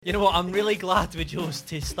You know what, I'm really glad we chose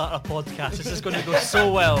to start a podcast. This is going to go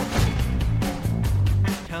so well.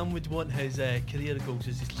 Cam would want his career goals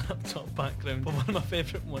as his laptop background, but one of my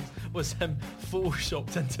favourite ones was him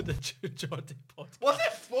photoshopped into the Geordie podcast. What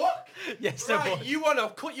the fuck? Yes, right, it was. you want to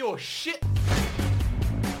cut your shit?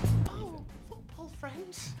 Oh, football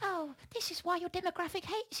friends. Oh, this is why your demographic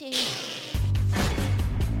hates you.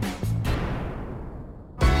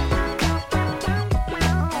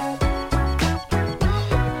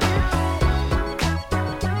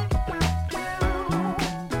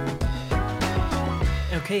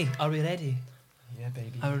 Okay, are we ready? Yeah,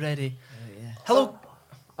 baby. Are we ready? Yeah. Hello.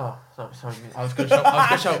 Oh, sorry. I was going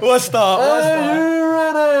to shout. What's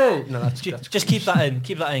that? Ready? No, that's Just keep that in.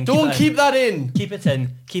 Keep that in. Don't keep that in. Keep it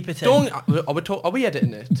in. Keep it in. Don't. Are we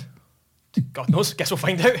editing it? God knows. Guess we'll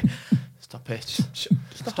find out. Stop it.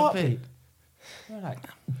 Stop it. Right.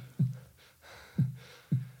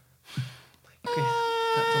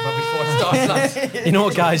 Before it starts, lads. You know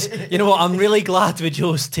what, guys? You know what? I'm really glad we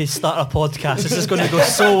chose to start a podcast. This is going to go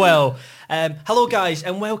so well. Hello, guys,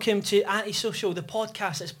 and welcome to Antisocial, the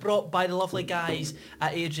podcast that's brought by the lovely guys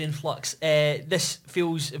at Adrian Flux. This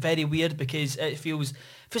feels very weird because it feels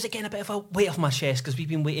like getting a bit of a weight off my chest because we've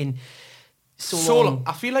been waiting so long.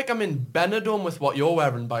 I feel like I'm in Benidorm with what you're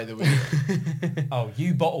wearing, by the way. Oh,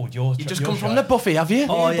 you bottled your You just your come shirt. from the buffet, have you?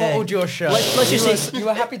 Oh, You yeah. bottled your shirt. Let's just say you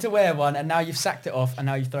were happy to wear one, and now you've sacked it off, and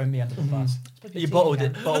now you've thrown me under the bus. you bottled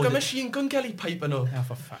it. Look Bottled at it. Machine Gun Kelly piping up. Oh,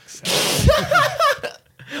 for fuck's sake.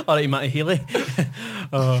 All right, Matty Healy.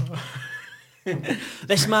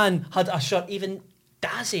 This man had a shirt even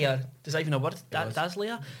dazzlier. Is that even a word?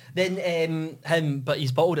 Dazzlier? Than him, but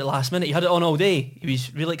he's bottled it last minute. He had it on all day. He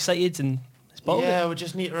was really excited and he's bottled Yeah, it. we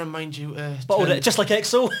just need to remind you. Bottled it, just like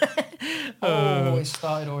EXO. Oh, it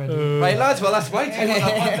started already. Right, lads. Well, that's right.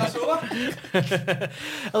 That's over.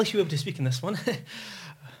 At least you were able to speak in this one.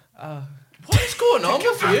 What's going on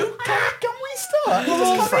with you? Can we start? We're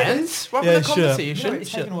all friends. We're having a conversation.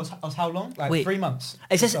 It's taken us how long? Like Wait. 3 months.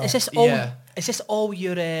 Is this all? Yeah. Is this all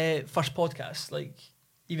your first podcast? Like,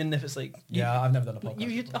 even if it's like. Yeah, I've never done a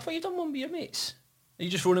podcast. I thought you'd done one with your mates. Are you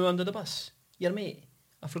just throwing him under the bus? Your mate.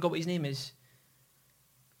 I forgot what his name is.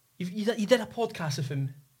 You did a podcast with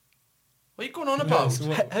him. What are you going on about?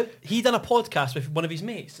 He done a podcast with one of his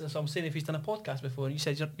mates. So I'm saying if he's done a podcast before, and you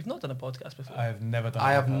said you've not done a podcast before. I have never done.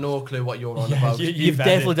 I a have podcast. no clue what you're on about. You've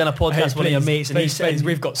definitely done a podcast with one of your mates, and he said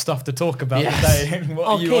we've got stuff to talk about Yes. today. What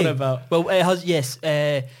are you on about? Well, it has. Yes.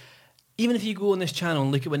 Even if you go on this channel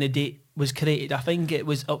and look at when the date was created, I think it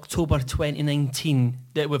was October 2019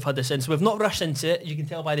 that we've had this in. So we've not rushed into it. You can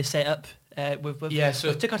tell by the setup. We've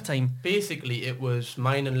took our time. Basically, it was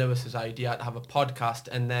mine and Lewis's idea to have a podcast,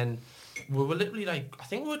 and then we were literally like, I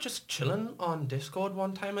think we were just chilling on Discord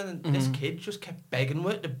one time, and then this kid just kept begging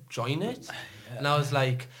me to join it, and I was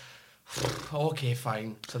like, okay,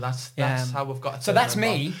 fine. So that's how we've got. So that's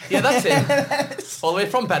me. Yeah, that's it. All the way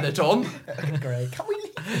from Benidorm. Great. Can we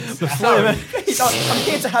leave? Sorry. I'm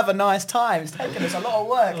here to have a nice time. It's taken us a lot of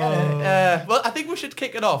work, hasn't it? Well, I think we should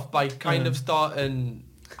kick it off by kind of starting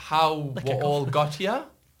how we all got here.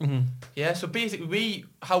 Yeah, so basically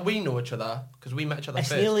how we know each other, because we met each other It's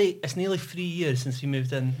first. nearly 3 years since we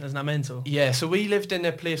moved in. Isn't that mental? Yeah, so we lived in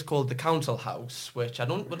a place called the Council House, which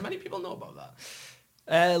would many people know about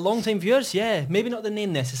that? Long-time viewers, yeah. Maybe not the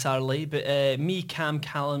name necessarily, but me, Cam,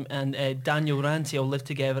 Callum and Daniel Ranty all lived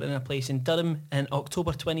together in a place in Durham in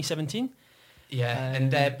October 2017. Yeah, and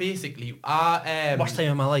basically, Worst time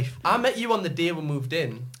of my life. I met you on the day we moved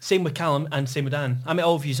in. Same with Callum and same with Dan. I met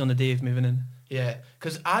all of you on the day of moving in. Yeah,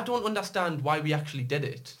 because I don't understand why we actually did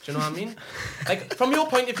it. Do you know what I mean? Like, from your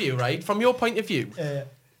point of view, right? From your point of view,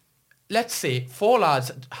 let's say 4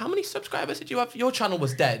 lads, how many subscribers did you have? Your channel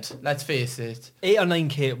was dead, let's face it. 8 or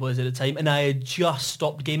 9k it was at the time, and I had just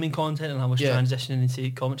stopped gaming content and I was transitioning into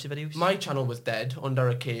commentary videos. My channel was dead, under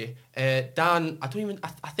a K. Dan, I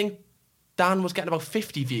think Dan was getting about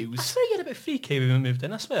 50 views. I swear you had about 3k when we moved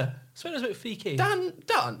in, I swear it was about 3k. Dan?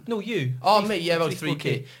 No, you. Oh, me, yeah, about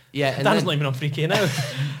 3k. Yeah, and Dan's then, not even on 3k now.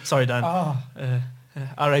 Sorry, Dan. Oh.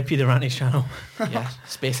 R.I.P. the Ranty's channel. yeah,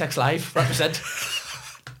 SpaceX Live, represent.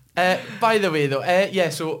 By the way, though,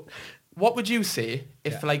 so what would you say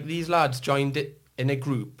if, like, these lads joined it in a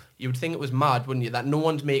group? You would think it was mad, wouldn't you, that no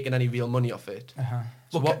one's making any real money off it?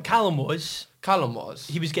 So Well, Callum was. Callum was.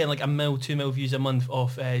 He was getting like 1 mil, 2 mil views a month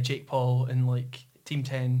off Jake Paul and like Team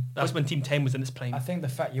 10. That's when Team 10 was in its prime. I think the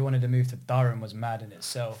fact you wanted to move to Durham was mad in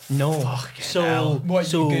itself. No. hell. You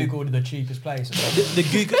googled the cheapest place or something? the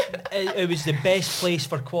Google, it was the best place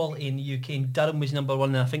for quality in the UK, and Durham was number 1,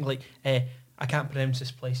 and I think like I can't pronounce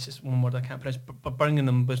this place, just one word I can't pronounce, but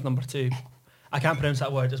Birmingham was number 2. I can't pronounce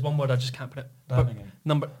that word. There's one word I just can't pronounce. Birmingham.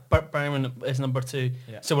 Birmingham is number 2.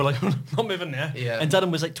 Yeah. So we're like, not moving there. Yeah. And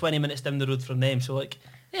Durham was like 20 minutes down the road from them. So like,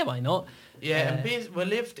 yeah, why not? Yeah, and we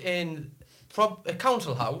lived in a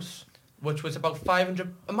council house, which was about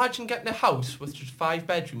 500. Imagine getting a house with just 5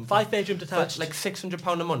 bedrooms. 5 bedroom detached. Like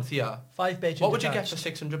 £600 a month, yeah. 5 bedroom What would you get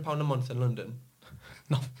detached. for £600 a month in London?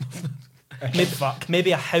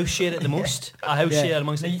 Maybe a house share at the most. A house share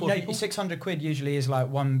amongst like 4 people. £600 usually is like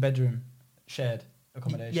 1 bedroom shared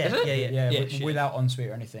accommodation. Yeah, Is it? yeah. Without ensuite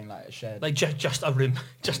or anything, like a shared. Like just a room.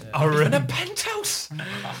 Just a room. In a penthouse!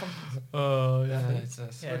 Oh, yeah. We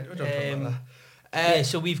don't talk about Yeah,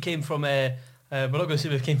 so we've came from, we're not going to say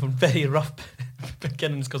we've came from very rough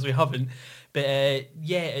beginnings because we haven't, but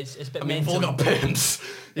yeah, it's a bit mental. We've all got parents.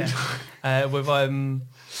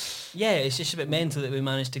 Yeah, it's just a bit mental that we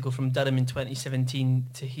managed to go from Durham in 2017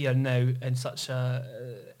 to here now in such a,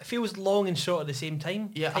 it feels long and short at the same time,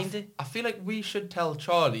 Yeah, kinda. I feel like we should tell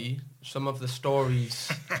Charlie some of the stories.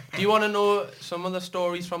 Do you want to know some of the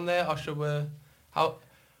stories from there, or should we?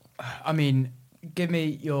 I mean, give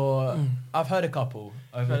me your... I've heard a couple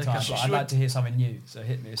over time, but I'd like to hear something new, so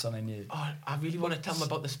hit me with something new. Oh, I really want to tell them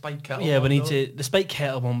about the spike kettle. Yeah, we one, need though. to, the spike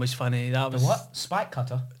kettle one was funny. That The was... what? Spike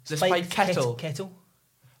cutter? The spike kettle. Kettle?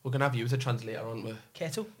 We're going to have you as a translator, aren't we?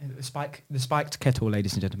 Kettle? The spiked kettle,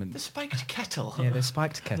 ladies and gentlemen. The spiked kettle. Yeah, the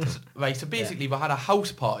spiked kettle. Right, so basically we had a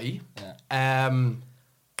house party. Yeah.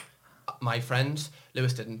 My friends,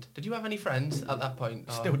 Lewis didn't. Did you have any friends at that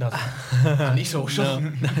point? Still doesn't. Antisocial.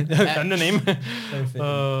 No name.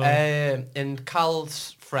 And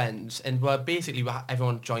Cal's friends, and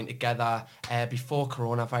everyone joined together before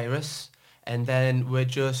coronavirus, and then we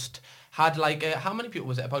just had like, how many people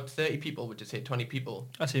was it? About 30 people, would you say? 20 people?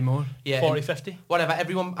 I say more. Yeah, 40, 50. Whatever,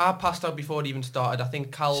 I passed out before it even started. I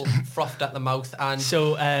think Cal frothed at the mouth and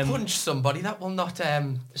So, punched somebody. That will not...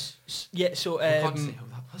 yeah, so... I can't say who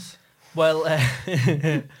that was. Well,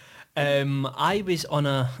 I was on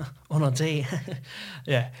a date.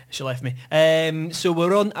 Yeah, she left me. So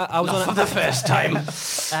we're on. I was Not on for the first time.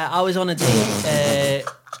 I was on a date.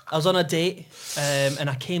 I was on a date, and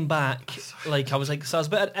I came back. So I was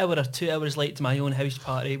about an hour or 2 hours late to my own house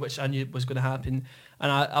party, which I knew was going to happen.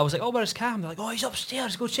 And I was like, "Oh, where's Cam?" They're like, "Oh, he's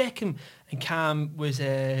upstairs. Go check him." And Cam was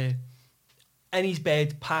in his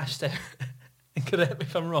bed, passed out. And correct me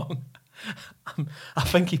if I'm wrong. I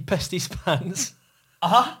think he pissed his pants.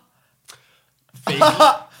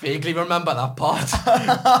 Vaguely remember that part.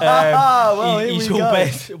 His whole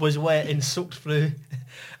bed was wet and soaked through,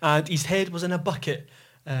 and his head was in a bucket.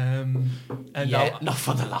 And not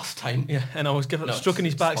for the last time. Yeah, and I was stroking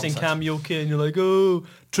his back saying, sponsored. "Cam, you okay?" And you're like, "Oh,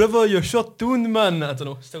 Trevor, you're shut down, man." I don't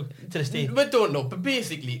know. Still to this day, We don't know, but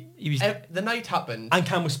basically, he was. the night happened. And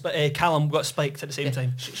Callum got spiked at the same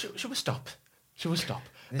time. Should we stop? Should we stop?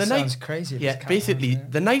 This sounds crazy. if Yeah, this basically,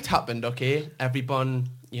 counts, the night happened, okay? Everyone,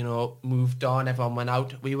 moved on, everyone went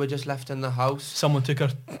out. We were just left in the house. Someone took our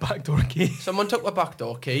back door key. Someone took the back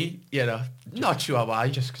door key, not sure why.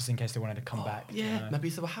 Just because in case they wanted to come back. Yeah, maybe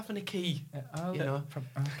they were having a key. Okay.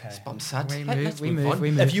 Sponsored. We Let's move. move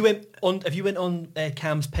on. If you went on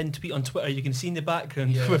Cam's pinned tweet on Twitter, you can see in the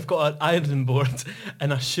background Yeah. we've got an ironing board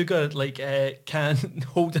and a sugar can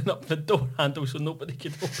holding up the door handle so nobody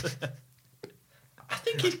could open it. I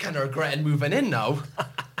think he's kind of regretting moving in now.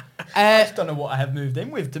 I just don't know what I have moved in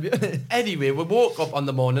with, to be honest. Anyway, we woke up on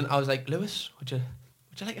the morning. I was like, "Lewis, would you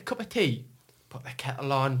like a cup of tea?" Put the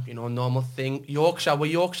kettle on, normal thing. We're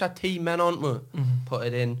Yorkshire tea men, aren't we? Mm-hmm. Put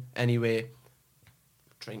it in. Anyway,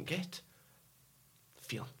 drink it.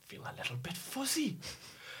 Feel a little bit fuzzy.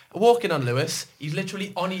 Walking on Lewis, he's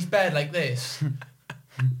literally on his bed like this.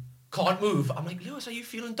 Can't move. I'm like, "Lewis, are you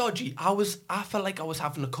feeling dodgy?" I felt like I was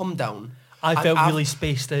having a come down. I felt really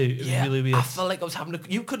spaced out. It was really weird. I felt like I was having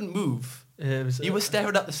you couldn't move. You You were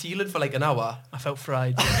staring at the ceiling for like an hour. I felt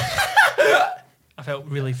fried. I felt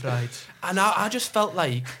really fried. And I just felt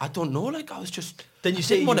like, I don't know, like I was just... Then you I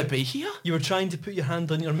say didn't want to be here. You were trying to put your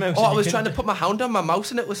hand on your mouth. Oh, I was trying to put my hand on my mouth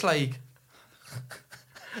and it was like...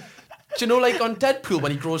 Do you know, like on Deadpool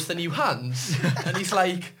when he grows the new hands? And he's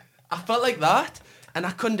like... I felt like that. And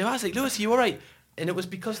I couldn't do it. I was like, "Lewis, are you all right?" And it was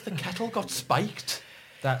because the kettle got spiked.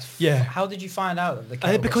 Yeah. How did you find out that the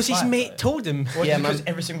kettle got because his spiked, mate though? told him. Or Yeah, because man.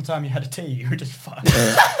 every single time you had a tea, you were just fucked.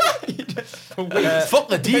 Fuck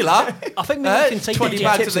the dealer. I think they looked inside 20 the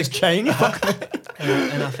bags tips of of this chain.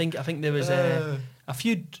 And I think there was a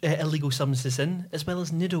few illegal substances in, as well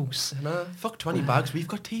as noodles. Fuck 20 bags, we've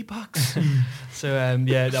got tea bags. So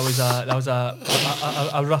that was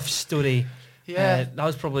a rough story. Yeah. That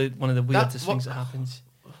was probably one of the weirdest things that happened.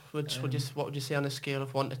 What would you say on a scale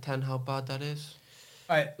of 1 to 10 how bad that is?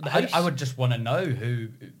 I would just want to know who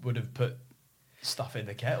would have put stuff in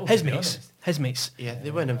the kettle. His mates. Yeah,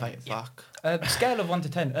 they weren't invited back. Scale of 1 to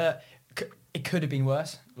 10. It could have been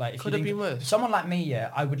worse. Like, if Could you have didn't- been worse. Someone like me,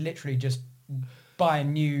 I would literally just buy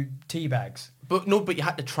new tea bags. But you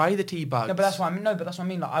had to try the tea bags. No, but that's what I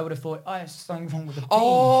mean. Like, I would have thought, there's something wrong with the tea.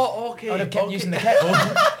 Oh, okay. I would have kept using the kettle.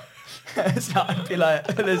 So I'd be like,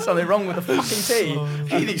 there's something wrong with the fucking tea.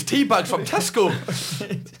 Hey, these tea bags from Tesco.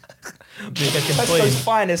 Tesco's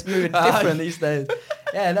finest moving different these days.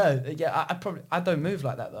 Yeah, no, yeah, I don't move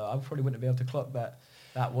like that though. I probably wouldn't be able to clock that.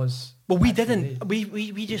 That was. Well, we didn't.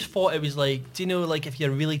 We just thought it was like, do you know, like if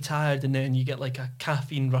you're really tired and then you get like a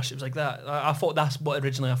caffeine rush, it was like that. I thought that's what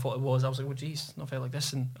originally I thought it was. I was like, well, geez, not felt like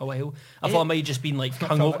this in a while. I thought it might have just been like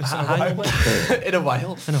hungover. In a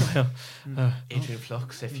while. In a while. Adrian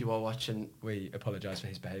Flux, if you are watching. We apologise for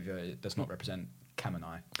his behaviour. It does not represent Cam and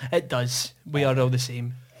I. It does. We are all the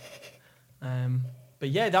same. But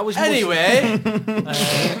yeah, that was Anyway.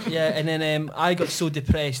 yeah, and then I got so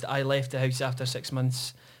depressed I left the house after 6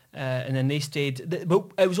 months, and then they stayed.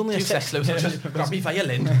 Well, it was only a 6 months. Grab me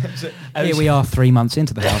violin. Here we are 3 months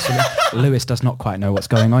into the house. Lewis does not quite know what's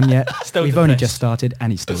going on yet. Still We've depressed. only just started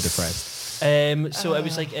and he's still depressed. So it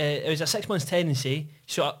was like it was a 6 months tenancy.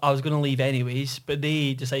 So I was going to leave anyways, but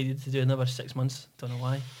they decided to do another 6 months. Don't know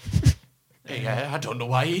why. Yeah, I don't know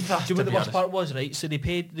why either. Do you know what the worst part was, right? So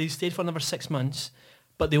they stayed for another 6 months,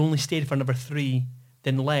 but they only stayed for another 3,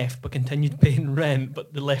 then left, but continued paying rent,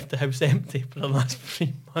 but they left the house empty for the last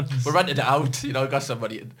 3 months. We rented it out, got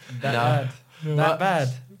somebody in. That bad.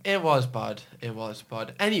 It was bad.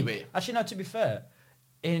 Anyway. Actually, no, to be fair,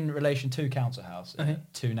 in relation to Council House,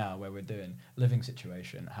 to now where we're doing living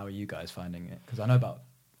situation, how are you guys finding it? Because I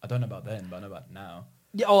don't know about then, but I know about now.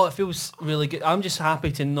 Yeah, it feels really good. I'm just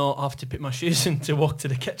happy to not have to put my shoes in to walk to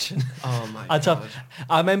the kitchen. Oh my God.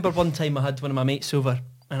 I remember one time I had one of my mates over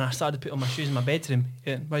and I started to put on my shoes in my bedroom.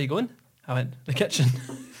 He went, where are you going? I went, the kitchen.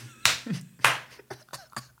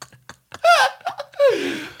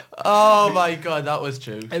 Oh my God, that was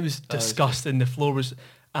true. It was disgusting. The floor was,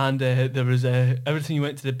 and there was every time you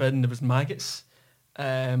went to the bin, there was maggots.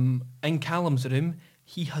 In Callum's room,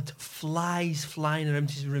 he had flies flying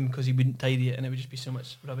around his room because he wouldn't tidy it, and it would just be so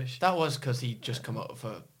much rubbish. That was because he'd just come out of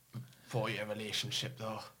a 4-year relationship,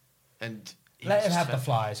 though, and let him have the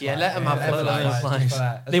flies. Yeah, let him have the flies.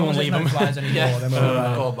 They won't leave him. Flies anymore.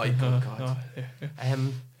 Oh my God.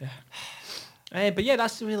 But yeah,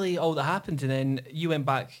 that's really all that happened, and then you went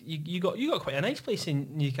back. You got quite a nice place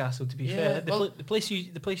in Newcastle. To be fair, the place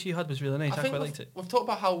you had was really nice. I quite liked it. We've talked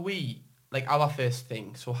about how we. Like our first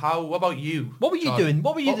thing. So what about you? What were you doing?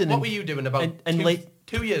 What were you doing about in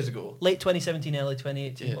 2 years ago? Late 2017, early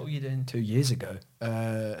 2018. Yeah. What were you doing? 2 years ago.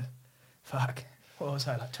 Fuck. What was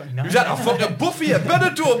I, like 29? You was at a fucking Buffy at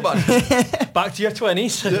Benetton, man. Back to your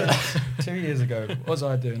 20s. 2 years ago. What was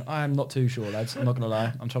I doing? I am not too sure, lads. I'm not going to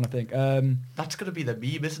lie. I'm trying to think. That's going to be the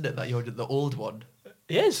meme, isn't it? That you're the old one.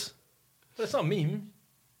 It is. But it's not a meme.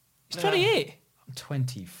 He's 28. I'm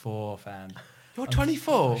 24, fam. You're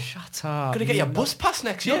 24? Shut up. Gonna get your bus pass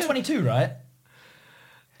next year. You're 22, right?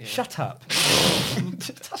 Yeah. Shut up.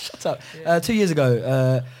 Shut up. 2 years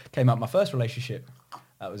ago, came out my first relationship.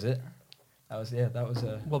 That was it. That was.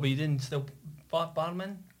 What were you doing? Still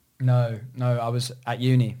barman? No. I was at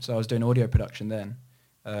uni, so I was doing audio production then.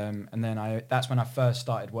 And then that's when I first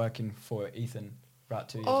started working for Ethan about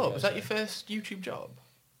 2 years ago. Oh, was that your first YouTube job?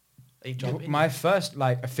 My first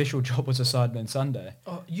official job was a Sidemen Sunday.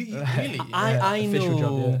 Oh, you really? I know.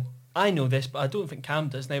 Job, yeah. I know this, but I don't think Cam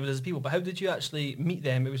does. Neither does people. But how did you actually meet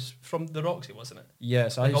them? It was from the Roxy, wasn't it?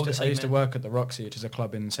 Yes, I used to work at the Roxy, which is a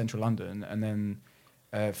club in central London, and then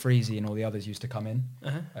Freezy and all the others used to come in,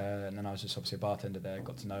 and then I was just obviously a bartender there.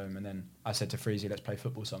 Got to know him, and then I said to Freezy, "Let's play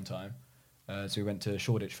football sometime." So we went to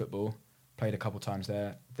Shoreditch football, played a couple times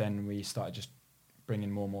there. Then we started just bringing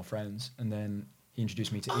more and more friends, and then he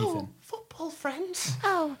introduced me to Ethan. Football friends.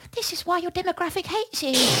 Oh, this is why your demographic hates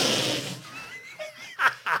you.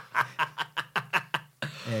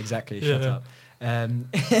 Yeah, exactly. Shut up.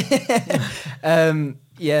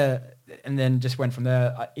 Yeah, and then just went from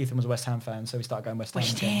there. Ethan was a West Ham fan, so we started going West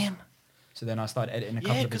Ham. So then I started editing a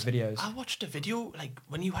couple of his videos. I watched a video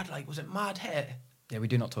when you had was it mad hair? Yeah, we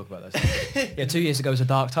do not talk about those. Yeah, 2 years ago was a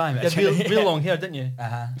dark time. You had real long hair, didn't you?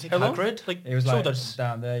 How long? It was shoulders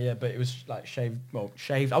down there, yeah, but it was shaved. Well,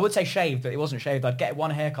 shaved. I would say shaved, but it wasn't shaved. I'd get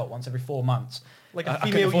one haircut once every 4 months. Like a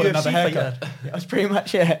female UFC fighter. Yeah, it was pretty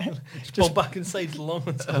much just back and sides long.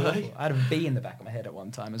 I had a V in the back of my head at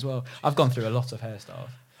one time as well. I've gone through a lot of hairstyles.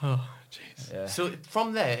 Oh, jeez. Yeah. So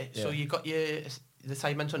from there, so you got the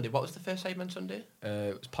Sidemen Sunday. What was the first Sidemen Sunday?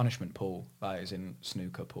 It was punishment pool, as in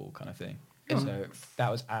snooker pool kind of thing. So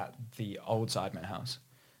that was at the old Sidemen house.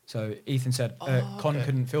 So Ethan said Con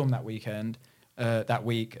couldn't film that week, and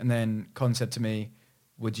then Con said to me,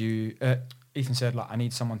 "Would you?" Ethan said, "Like, I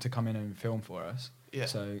need someone to come in and film for us. Yeah.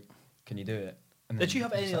 So can you do it?" And Did then you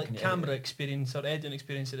have he was any like, "Can like you edit camera it?" experience or editing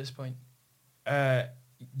experience at this point?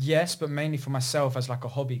 Yes, but mainly for myself as like a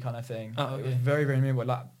hobby kind of thing. Oh, It was okay. very, very minimal.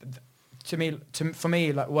 Like for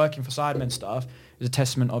me, like working for Sidemen stuff is a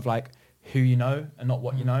testament of like who you know and not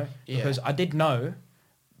what you know. Yeah. Because I did know,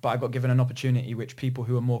 but I got given an opportunity which people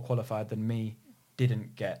who are more qualified than me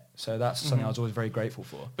didn't get. So that's something I was always very grateful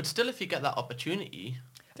for. But still, if you get that opportunity,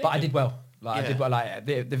 But I did well. Like I Yeah. did well. Like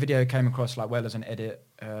the video came across like well as an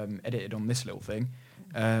edited on this little thing,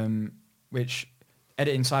 which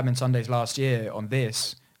editing Sidemen Sundays last year on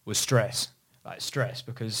this was stress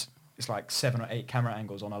because it's like 7 or 8 camera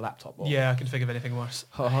angles on a laptop. Or Yeah, I can think of anything worse.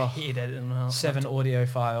 I hated editing. 7 audio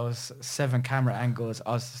files, 7 camera angles.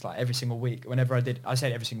 I was just like every single week. Whenever I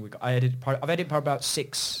say every single week. I've edited probably about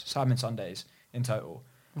 6 Sidemen Sundays in total.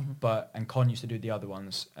 And Con used to do the other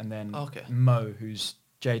ones, and then Mo, who's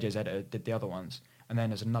JJ's editor, did the other ones, and then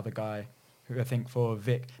there's another guy who I think for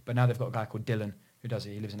Vic, but now they've got a guy called Dylan who does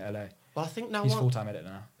it. He lives in LA. well, I think now He's full-time editor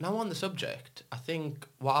now. Now on the subject, I think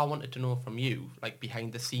what I wanted to know from you, like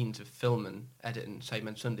behind the scenes of filming, editing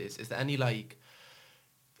Sidemen Sundays, is there any like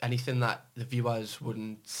anything that the viewers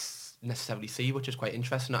wouldn't necessarily see, which is quite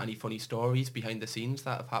interesting, or any funny stories behind the scenes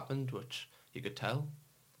that have happened, which you could tell?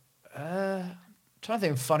 Trying to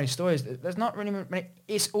think of funny stories. There's not really many.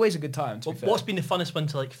 It's always a good time. To be fair. What's been the funnest one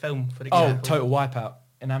to like film, for Oh, example? Total Wipeout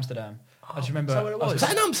in Amsterdam. I just remember. is that what it was? Was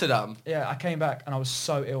that in Amsterdam? Yeah, I came back and I was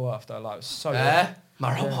so ill after. Like, I was so ill.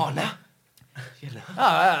 Marijuana. You know.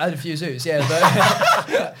 I had a few zoots, yeah,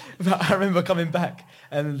 but I remember coming back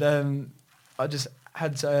and I just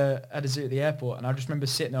had a zoo at the airport, and I just remember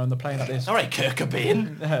sitting there on the plane like this. All right,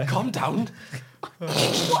 Kirkham, calm down.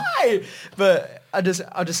 Why? But I just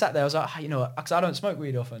sat there. I was like, you know what? Because I don't smoke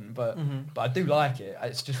weed often, but I do like it.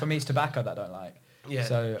 It's just for me, it's tobacco that I don't like. Yeah.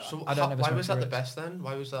 So I don't ever why smoke was that the cigarettes. best then?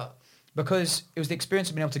 Why was that? Because it was the experience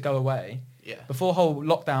of being able to go away. Yeah. Before whole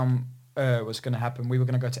lockdown was going to happen, we were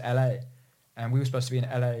going to go to LA, and we were supposed to be in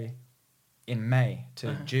LA in May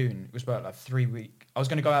to June. It was about like 3 weeks. I was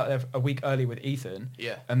going to go out there a week early with Ethan.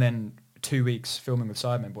 Yeah. And then 2 weeks filming with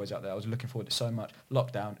Sidemen boys out there. I was looking forward to so much.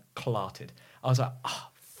 Lockdown, clarted. I was like,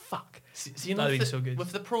 fuck. So you know, That'd be so good.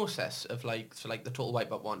 with the process of like the Total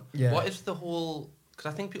Wipeout one, Yeah. what is the whole?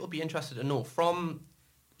 Because I think people would be interested to know from,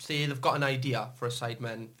 say they've got an idea for a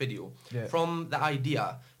Sidemen video, Yeah. from the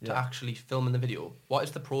idea to Yeah. actually filming the video. What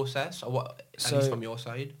is the process, or what? At least from your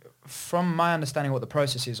side. From my understanding, what the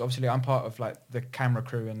process is, obviously I'm part of like the camera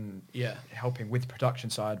crew and Yeah. helping with the production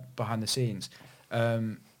side behind the scenes.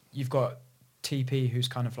 You've got TP, who's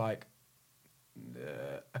kind of like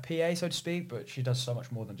a PA, so to speak, but she does so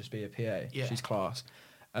much more than just be a PA. Yeah. She's class.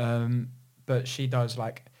 But she does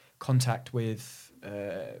like contact with,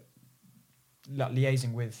 like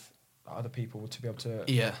liaising with other people to be able to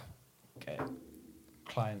Yeah. get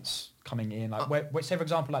clients coming in. Like, say for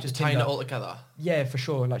example, like Just the tying Tinder. it all together. Yeah, for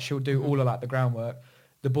sure. Like she'll do all of like the groundwork.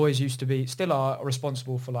 The boys used to be, still are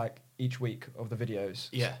responsible for like each week of the videos.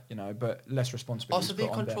 Yeah. You know, but less responsibility. Also, they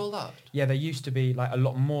control that. Yeah, they used to be like a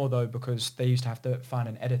lot more though, because they used to have to find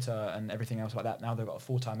an editor and everything else like that. Now they've got a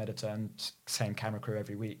full-time editor and same camera crew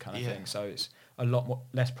every week kind of thing. So it's a lot more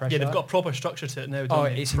less pressure. Yeah, they've got proper structure to it now. Oh, Don't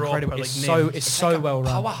they? it's Proper, incredible. like, It's so names. it's so like a well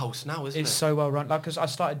run. powerhouse now, isn't it? It's so well run. Like, because I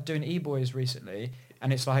started doing e-boys recently,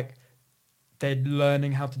 and it's like they're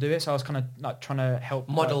learning how to do it. So I was kind of like trying to help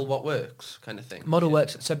model what works, kind of thing. Model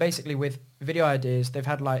works. So basically, with video ideas, they've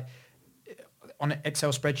had like on an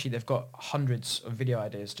Excel spreadsheet, they've got hundreds of video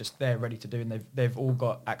ideas just there ready to do, and they've all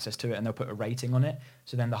got access to it, and they'll put a rating on it.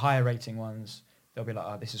 So then the higher rating ones, they'll be like,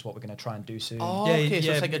 oh, this is what we're going to try and do soon. Oh, Yeah, okay, so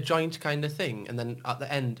yeah. it's like a joint kind of thing, and then at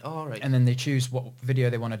the end, all right. And then they choose what video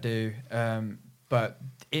they want to do. But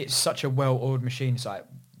it's such a well-oiled machine. It's like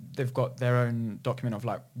they've got their own document of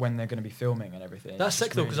like when they're going to be filming and everything. That's It's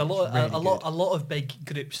sick though, because really- a it's really good. lot of big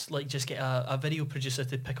groups like just get a video producer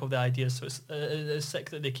to pick all the ideas. So it's sick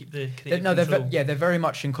that they keep the creative control. They're very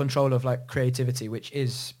much in control of like creativity, which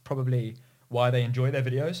is probably why they enjoy their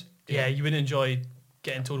videos. Yeah, you wouldn't enjoy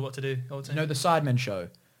getting told what to do all the time. You know the Sidemen show.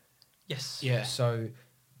 Yes. Yeah. So,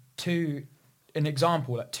 an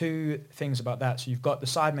example, like 2 things about that. So you've got the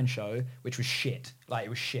Sidemen show, which was shit. Like it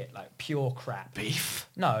was shit, like pure crap. Beef.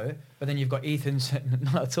 No, but then you've got Ethan's,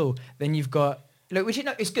 not at all. Then you've got Look, which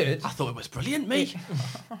it's good. I thought it was brilliant, mate.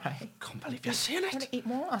 All right. Can't believe you're saying Want it. to eat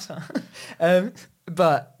more?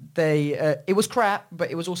 But it was crap,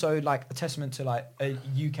 but it was also like a testament to like a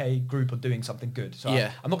UK group of doing something good. So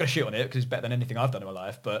Yeah. I'm not going to shit on it because it's better than anything I've done in my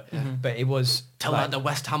life. But it was Tell that to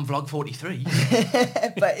West Ham Vlog 43.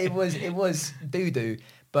 but it was doo-doo.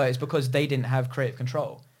 But it's because they didn't have creative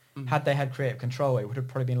control. Had they had creative control, it would have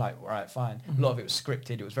probably been like, all right, fine. A lot of it was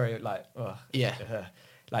scripted. It was very like,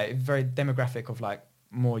 like very demographic of like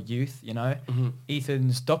more youth, you know.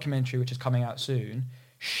 Ethan's documentary, which is coming out soon,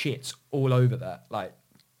 shits all over that. Like,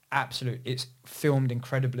 it's filmed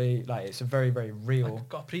incredibly. Like, it's a very, very real. I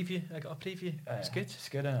got a preview. It's good. It's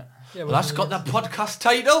good, isn't it? Yeah, Well, that's got that podcast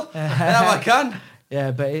title. Now I can.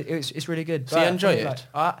 Yeah, but it's really good. So you enjoy Like,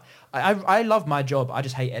 it? I love my job. I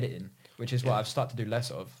just hate editing, which is what I've started to do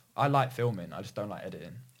less of. I like filming. I just don't like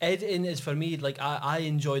editing. Editing is for me, like, I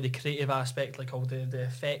enjoy the creative aspect, like all the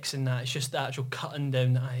effects and that. It's just the actual cutting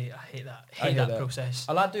down. I hate that. I hate that process.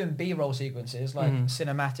 I like doing B-roll sequences, like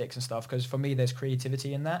cinematics and stuff, because for me there's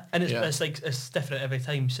creativity in that. And it's different every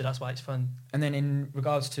time, so that's why it's fun. And then in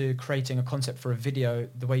regards to creating a concept for a video,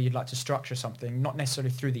 the way you'd like to structure something, not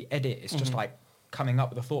necessarily through the edit, it's just like coming up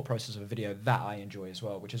with the thought process of a video, that I enjoy as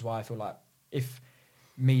well, which is why I feel like if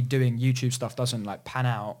me doing YouTube stuff doesn't like pan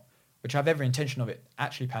out, which I have every intention of it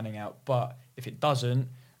actually panning out, but if it doesn't,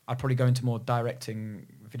 I'd probably go into more directing,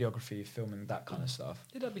 videography, filming, that kind of stuff.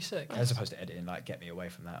 Yeah, that'd be sick. As opposed to editing, like, get me away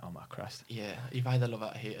from that. Oh my Christ. Yeah, you either love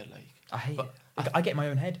it or hate it. Like, I hate it. I get in my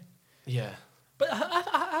own head. Yeah. But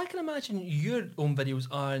I can imagine your own videos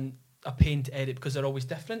aren't a pain to edit because they're always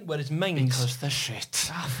different, whereas mine's... Because they're shit.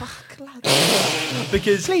 Fuck, lad.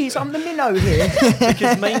 Because... Please, I'm the minnow here.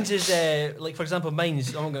 Because mine's is, like, for example,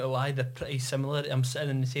 mine's, I'm not going to lie, they're pretty similar. I'm sitting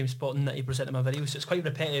in the same spot in 90% of my videos, so it's quite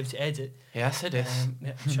repetitive to edit. Yes, it is.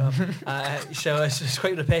 Yeah, sure. So it's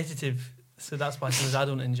quite repetitive, so that's why sometimes I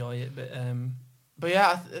don't enjoy it, But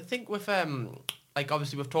yeah, I think with, like,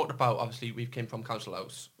 obviously we've talked about, obviously we came from Council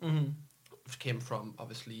House. We came from,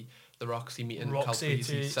 obviously, the Roxy meeting, Roxy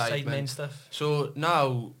to Sidemen stuff. So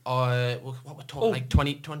now, what we're talking, like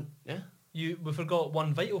 2020, yeah? We forgot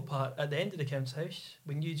one vital part at the end of the council house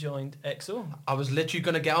when you joined EXO. I was literally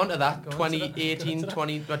going to get onto that. 2018,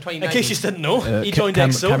 2019. In case you didn't know, he joined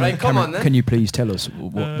EXO. Right, come on then. Can you please tell us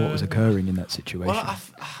what was occurring in that situation? Well,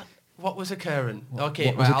 what was occurring? Okay,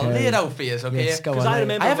 what was I'll lay it occurring? out for you, okay? Yes, go Because on. I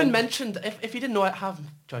remember I haven't mentioned, if you didn't know,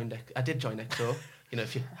 I did join EXO. You know,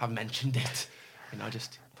 if you have mentioned it, you know,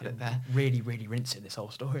 just put it there. Really, really rinsing this whole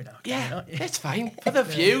story now. Yeah, it's fine. For the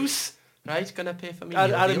views, right? Gonna pay for me.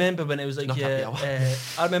 I remember when it was like, Not happy hour.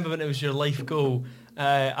 I remember when it was your life goal.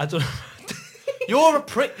 I don't... You're a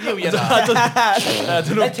prick, you know. I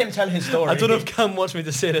don't know. Let him tell his story. I don't know if Cam wants me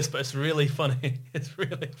to say this, but it's really funny. It's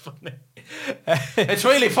really funny. It's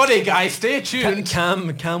really funny, guys. Stay tuned.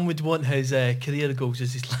 Cam would want his career goals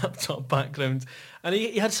as his laptop background. And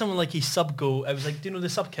he had someone like his sub goal. It was like, do you know the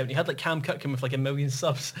sub count? He had like Cam Kirkham with like 1 million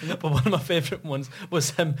subs. But one of my favourite ones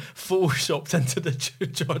was him photoshopped into the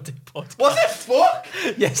Geordie podcast. Was it fuck?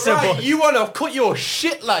 Yes, right, it was. you want to cut your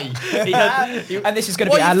shit, like. And this is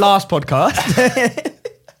going to be our last podcast.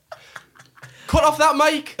 Cut off that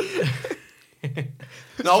mic.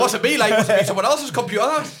 No, it wasn't me, like. It wasn't me, someone else's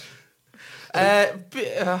computer.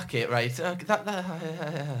 Okay, right.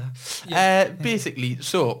 Basically,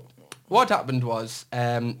 so what happened was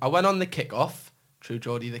I went on the kickoff. True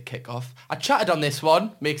Geordie, the kickoff. I chatted on this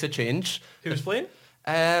one. Makes a change. Who was playing?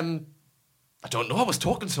 I don't know. I was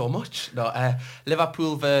talking so much. No,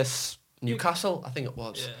 Liverpool versus Newcastle, I think it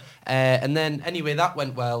was. Yeah. And then anyway, that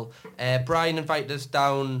went well. Brian invited us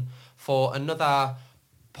down for another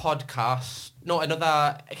podcast. No,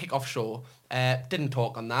 another kickoff show. Didn't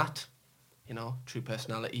talk on that. You know, true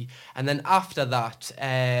personality. And then after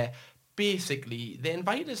that, basically, they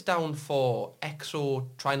invited us down for EXO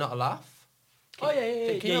Try Not to Laugh. Yeah,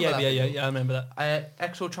 I remember that.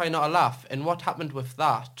 EXO Try Not to Laugh. And what happened with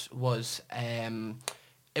that was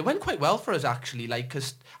it went quite well for us, actually. Like,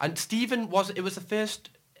 and Stephen it was the first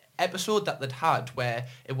episode that they'd had where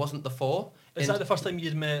it wasn't the four. Is that the first time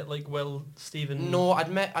you'd met, like, Will, Stephen? No, I'd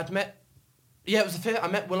met, yeah, it was the first, I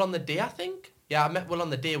met Will on the day, I think. Yeah, I met Will on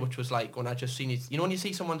the day, which was like when I just seen his, you know when you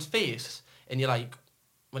see someone's face and you're like,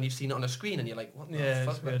 when you've seen it on a screen and you're like, what the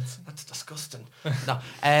fuck? That's disgusting. No,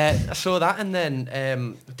 I saw that and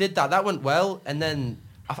then did that. That went well. And then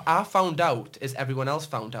I found out, as everyone else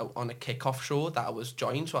found out, on a kick-off show that I was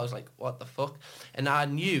joined. So I was like, what the fuck? And I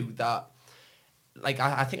knew that, like,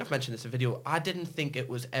 I think I've mentioned this in video, I didn't think it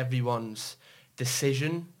was everyone's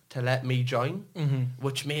decision to let me join,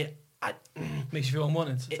 which made... Makes you feel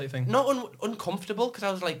unwanted type thing. Not uncomfortable, because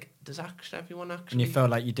I was like, does everyone actually... And you felt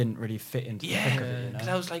like you didn't really fit into the thick of it, you know? Because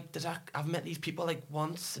I was like, I've met these people like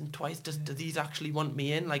once and twice. Do these actually want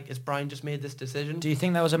me in? Like, has Brian just made this decision? Do you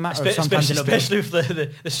think that was a matter of sometimes... Especially with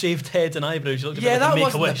the shaved head and eyebrows. You looked a bit like that a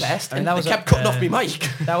wasn't Make-A-Wish. the best. I mean, And they kept cutting off me mic.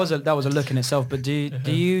 That was a look in itself. But do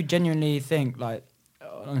you genuinely think, like,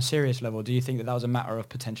 on a serious level, do you think that was a matter of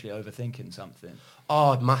potentially overthinking something?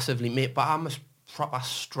 Oh, massively, mate. But I'm a proper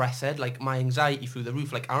stress head. Like, my anxiety through the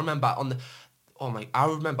roof. Like, I remember on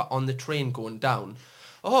the train going down.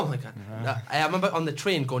 Oh my God. I remember on the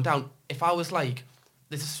train going down. If I was like,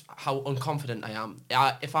 this is how unconfident I am.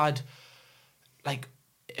 If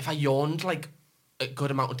I yawned like a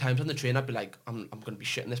good amount of times on the train, I'd be like, I'm going to be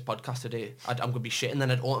shit in this podcast today. I'm going to be shit. And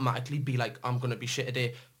then I'd automatically be like, I'm going to be shit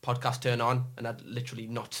today. Podcast turn on. And I'd literally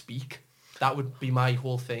not speak. That would be my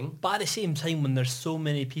whole thing. But at the same time, when there's so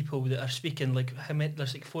many people that are speaking, like how many,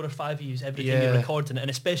 there's like 4 or 5 of you every time you're recording it, and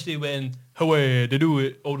especially when they do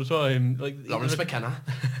it all the time. Like Lawrence McKenna.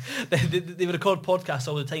 they record podcasts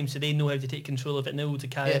all the time, so they know how to take control of it, know to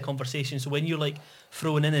carry a conversation. So when you're like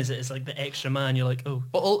thrown in as it as like the extra man, you're like, oh.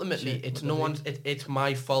 But ultimately, it's no one's. It's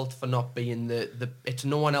my fault for not being the. It's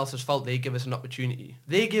no one else's fault. They give us an opportunity.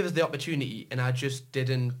 They gave us the opportunity, and I just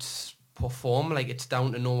didn't perform. Like, it's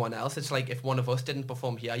down to no one else. It's like if one of us didn't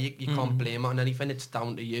perform here, you can't blame it on anything. It's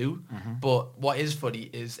down to you. But what is funny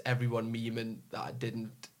is everyone memeing that I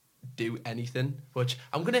didn't do anything. Which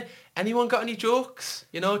anyone got any jokes?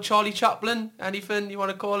 You know, Charlie Chaplin, anything you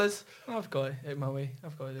want to call us? I've got it out my way.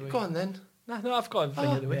 I've got it out the way. Go on then. No, I've got everything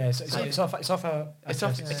out of the way. Yeah,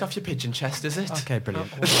 it's off your pigeon chest, is it? Okay, brilliant.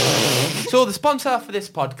 So the sponsor for this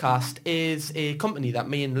podcast is a company that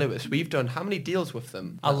me and Lewis, we've done how many deals with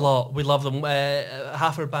them? A lot. We love them.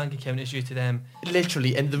 Half our bank account is due to them.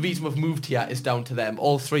 Literally, and the reason we've moved here is down to them.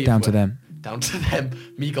 All three Down of them. to them. Down to them.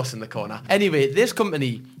 Migos in the corner. Anyway, this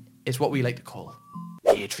company is what we like to call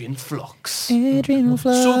Adrian Flux. So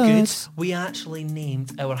good, we actually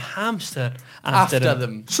named our hamster after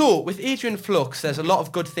them. So, with Adrian Flux, there's a lot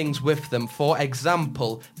of good things with them. For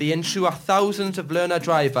example, they insure thousands of learner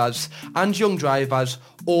drivers and young drivers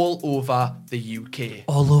all over the UK.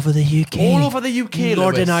 All over the UK. All over the UK,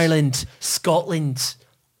 Northern Lewis. Ireland, Scotland,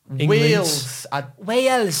 England, Wales.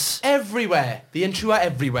 Everywhere. They insure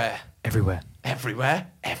everywhere. Everywhere. Everywhere.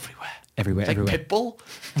 Everywhere, Like everywhere. Pitbull.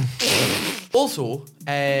 Also,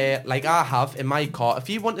 like I have in my car, if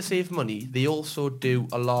you want to save money, they also do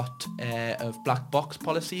a lot of black box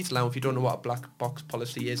policies. Now, if you don't know what a black box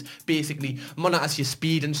policy is, basically monitors your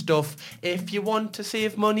speed and stuff. If you want to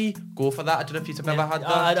save money, go for that. I don't know if you've ever had that.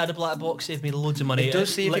 I had a black box, saved me loads of money. It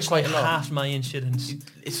does save you quite a lot. Half my insurance.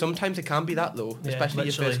 Sometimes it can be that though, Yeah, especially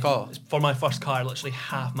your first literally. car. For my first car, literally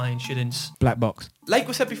half my insurance. Black box. Like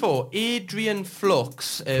we said before, Adrian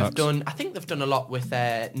Flux have done, I think they've done a lot with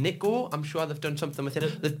Nico. I'm sure they've done something with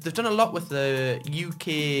him. They've done a lot with the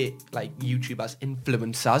UK like YouTubers,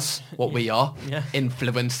 influencers, what we are,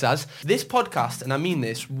 influencers. This podcast, and I mean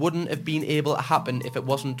this, wouldn't have been able to happen if it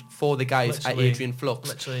wasn't for the guys at Adrian Flux.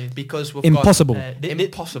 Literally. Because we've Impossible. got...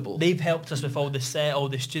 Impossible. They've helped us with all the set, all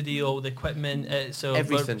the studio, all the equipment. So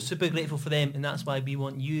everything. We're super grateful for them, and that's why we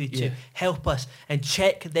want you to help us and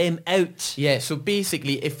check them out. Yeah, so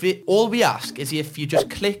basically, all we ask is if you just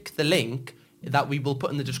click the link that we will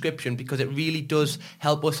put in the description, because it really does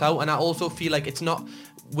help us out. And I also feel like it's not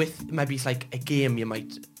with, maybe it's like a game you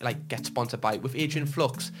might like get sponsored by. With Adrian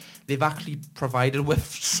Flux, they've actually provided with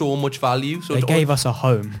so much value. So they gave us a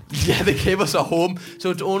home. Yeah, they gave us a home.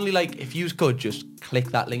 So it's only like, if you could just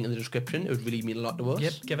click that link in the description, it would really mean a lot to us.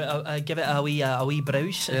 Yep, give it a wee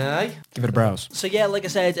browse. Aye. Give it a browse. So yeah, like I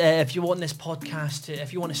said, if you want this podcast,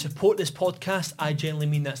 if you want to support this podcast, I generally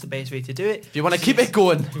mean that's the best way to do it. If you want to keep it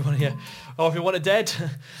going. If you want to, or if you want it dead,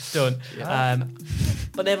 don't. Yeah.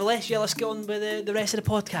 But nevertheless, let's get on with the rest of the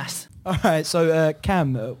podcast. All right, so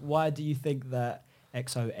Cam, why do you think that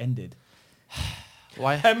EXO ended?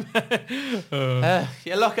 Why?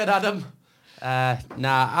 You look at Adam.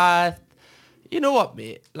 You know what,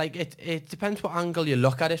 mate? Like, it depends what angle you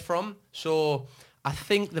look at it from. So I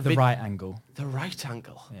think the right angle. The right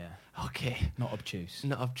angle. Yeah. Okay. Not obtuse.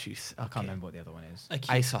 Not obtuse. Okay. I can't remember what the other one is.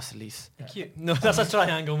 Isosceles. Cute. No, that's a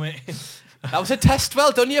triangle, mate. That was a test.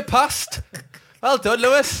 Well done, you passed. Well done,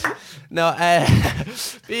 Lewis. No,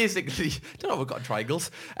 basically, don't know if we've got triangles.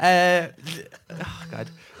 Oh, God.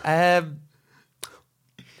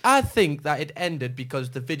 I think that it ended because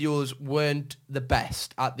the videos weren't the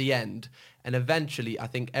best at the end. And eventually, I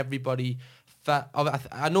think everybody...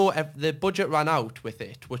 I know the budget ran out with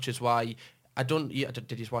it, which is why I don't...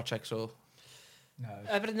 Did you watch EXO? No.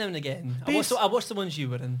 Every now and again. I watched the ones you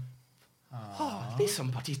were in. at least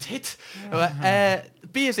somebody did.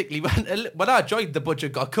 Basically, when I joined, the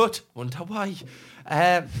budget got cut. Wonder why.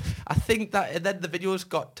 I think that and then the videos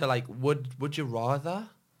got to like, would you rather?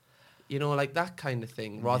 You know, like that kind of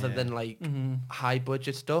thing, rather than like high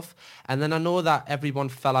budget stuff. And then I know that everyone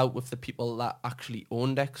fell out with the people that actually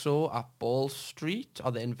owned EXO at Ball Street,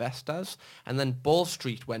 or the investors. And then Ball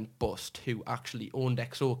Street went bust, who actually owned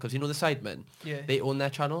EXO, because you know the Sidemen? Yeah. They own their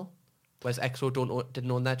channel, whereas EXO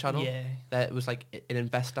didn't own their channel. Yeah. It was like an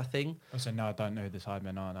investor thing. Also, no, I don't know who the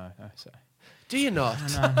Sidemen are, no. So. Do you not?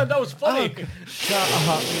 That was funny. Shut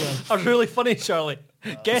up. That was really funny, Charlie.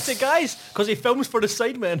 Get it, guys? Because he films for the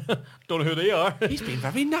Sidemen. Don't know who they are. He's been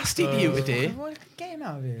very nasty to you today. Get him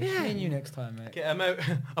out of here. Yeah. Me and you next time, mate. Get him out.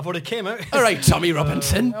 I've already came out. All right, Tommy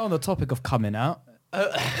Robinson. On the topic of coming out.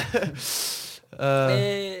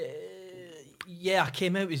 Yeah, I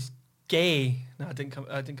came out as gay. No, I didn't come.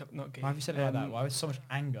 Not gay. Why have you said it like that? Why was so much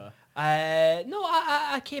anger? No,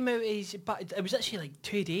 I came out as, but it was actually like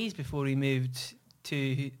 2 days before we moved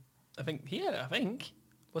to, I think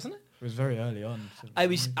wasn't it? It was very early on. So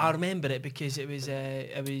I remember it because it was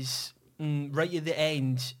right at the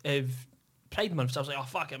end of Pride Month. So I was like, oh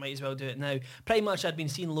fuck, I might as well do it now. Pretty much, I'd been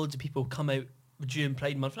seeing loads of people come out during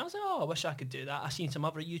Pride Month, and I was like, oh, I wish I could do that. I seen some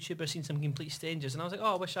other YouTubers, seen some complete strangers, and I was like,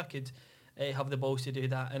 oh, I wish I could have the balls to do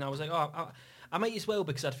that. And I was like, oh, I might as well,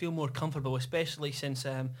 because I'd feel more comfortable, especially since,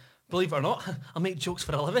 believe it or not, I make jokes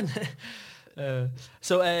for a living. When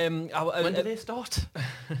do they start?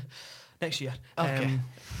 Next year. Okay.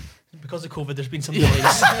 Because of COVID, there's been some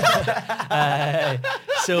delays.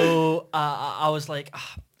 So I was like,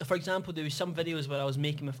 for example, there was some videos where I was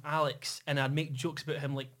making with Alex, and I'd make jokes about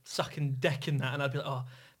him like sucking dick and that, and I'd be like, oh,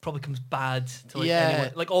 probably comes bad to like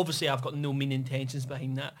anyone. Like obviously I've got no mean intentions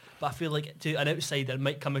behind that, but I feel like to an outsider it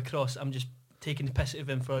might come across I'm just taking the piss out of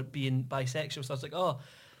him for being bisexual. So I was like, oh,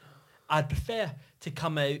 I'd prefer to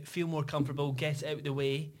come out, feel more comfortable, get it out of the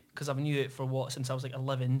way, because I've knew it for since I was like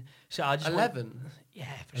 11. So I just 11? Yeah,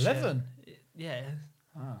 for 11? Sure. Yeah.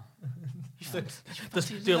 Oh. Do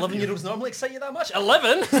 11-year-olds normally excite you that much?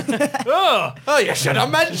 11? Oh, you should have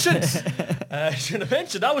mentioned. Should have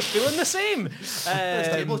mentioned. I was feeling the same.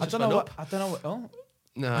 I don't know what. Oh.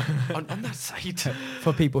 No, on that side.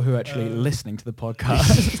 For people who are actually listening to the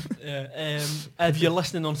podcast. If you're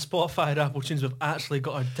listening on Spotify or Apple Tunes, we've actually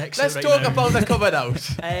got our dicks Let's out talk right about the cover out.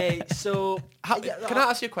 Can I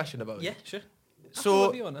ask you a question about it? Yeah, sure.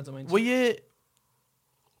 So, I don't mind. were you...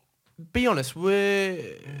 Be honest,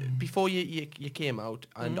 before you came out,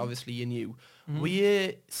 and obviously you knew, were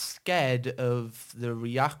you scared of the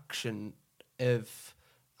reaction of...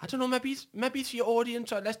 I don't know, maybe it's your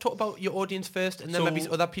audience. Let's talk about your audience first, and then maybe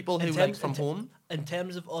other people who like from home. In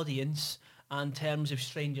terms of audience, and in terms of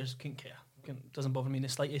strangers, couldn't care. Doesn't bother me in the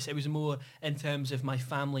slightest. It was more in terms of my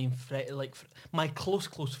family and my close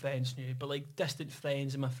friends knew, but like distant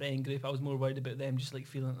friends in my friend group, I was more worried about them just like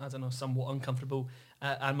feeling, I don't know, somewhat uncomfortable.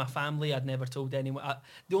 And my family, I'd never told anyone.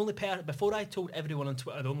 The only before I told everyone on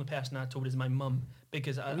Twitter, the only person I told is my mum,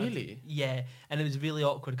 because really, yeah, and it was really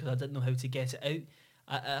awkward because I didn't know how to get it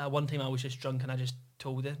out. One time I was just drunk and I just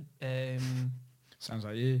told her. Sounds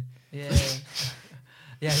like you. Yeah.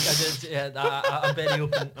 I'm very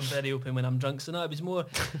open. I'm very open when I'm drunk. So no, it was more.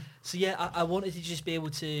 So yeah, I wanted to just be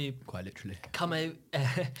able to quite literally come out,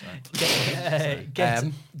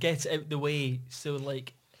 get out the way. So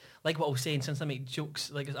like what I was saying, since I make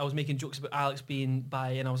jokes, like I was making jokes about Alex being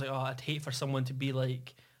bi, and I was like, oh, I'd hate for someone to be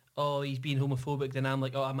like, oh, he's being homophobic. Then I'm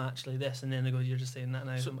like, oh, I'm actually this, and then they go, you're just saying that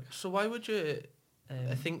now. So why would you?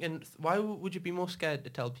 Why would you be more scared to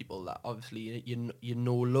tell people that obviously you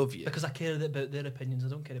know love you? Because I care about their opinions. I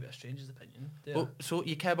don't care about a stranger's opinion. Well, so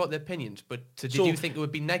you care about their opinions, but did you think it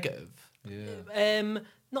would be negative? Yeah.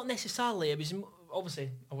 Not necessarily. It was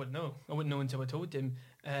obviously I wouldn't know. I wouldn't know until I told him.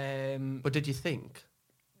 But did you think?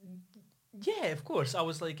 Yeah, of course. I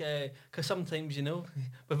was like, because sometimes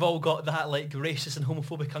we've all got that like racist and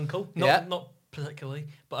homophobic uncle. Not particularly,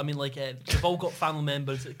 but I mean like we've all got family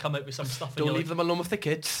members that come out with some stuff. Don't leave them alone with the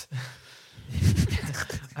kids.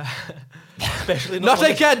 Especially not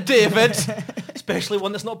again, David. Especially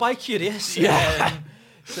one that's not bi-curious. Yeah.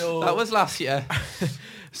 So that was last year.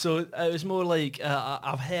 So it was more like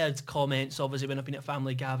I've heard comments obviously when I've been at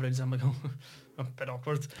family gatherings. I'm like, oh, a bit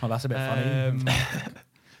awkward. Oh, that's a bit funny.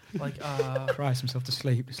 Like cries himself to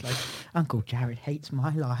sleep. It's like Uncle Jared hates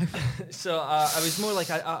my life. So I was more like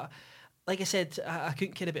like I said, I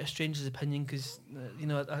couldn't care about a stranger's opinion because,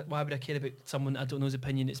 why would I care about someone I don't know's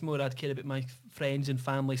opinion? It's more I'd care about my friends and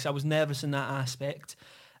family. So I was nervous in that aspect.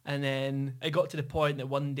 And then it got to the point that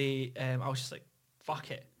one day I was just like,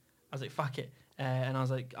 fuck it. I was like, fuck it. and I was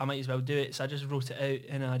like, I might as well do it. So I just wrote it out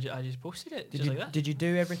and I just posted it. Just like that. Did you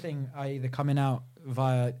do everything, either coming out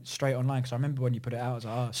via straight online? Because I remember when you put it out, I was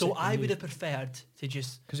like, so I would have preferred to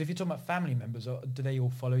just... Because if you're talking about family members, do they all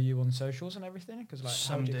follow you on socials and everything? Because like,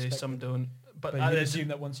 some do, some don't. But I assume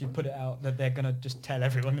that once you put it out, that they're going to just tell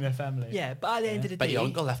everyone in their family. Yeah, but at the end of the day... But your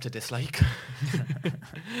uncle left a dislike.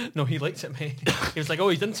 No, he liked it, mate. He was like, oh,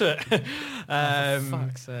 he's into it. For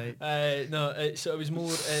fuck's sake. So it was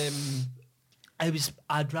more... I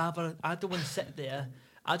don't want to sit there.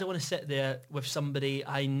 I don't want to sit there with somebody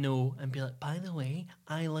I know and be like, by the way,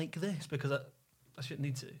 I like this, because I shouldn't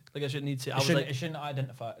need to. Like, I shouldn't need to. It shouldn't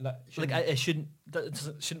identify. It shouldn't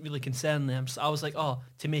really concern them. So I was like,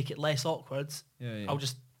 to make it less awkward, I'll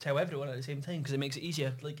just tell everyone at the same time, because it makes it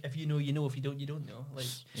easier. Like, if you know, you know. If you don't, you don't know. Like,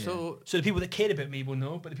 so the people that care about me will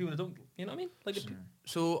know, but the people that don't, you know what I mean? Like,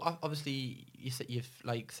 so obviously you've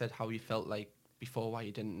said how you felt like before, why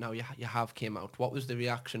you didn't. Now you have came out. What was the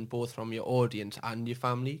reaction both from your audience and your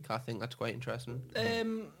family? I think that's quite interesting.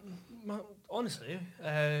 Honestly,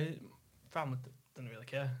 family didn't really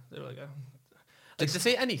care. They were like, did they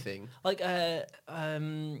say anything? Like,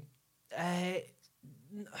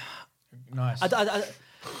 nice.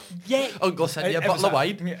 Yeah. Uncle sent you a bottle of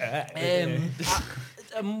wine.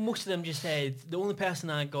 Most of them just said, the only person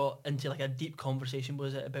I got into like a deep conversation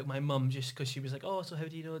was about my mum, just because she was like, oh, so how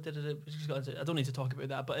do you know? I don't need to talk about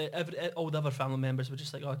that, but all the other family members were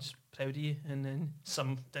just like, oh, just proud of you, and then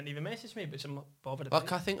some didn't even message me, but some bothered about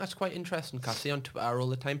it. I think that's quite interesting, because I see on Twitter all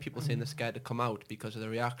the time people saying they're scared to come out because of the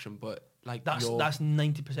reaction, but like that's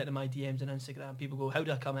 90% of my DMs on Instagram. People go, how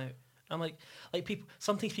do I come out? I'm like people.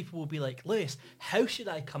 Sometimes people will be like, Lewis, how should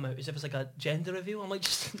I come out? As if it's like a gender reveal. I'm like,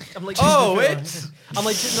 oh, it's. I'm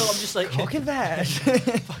just like, look at that.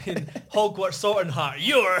 Fucking Hogwarts sorting hat.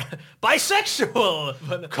 You're bisexual.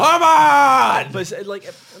 But, come on. But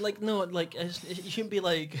it shouldn't be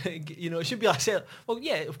like, it should be like, well,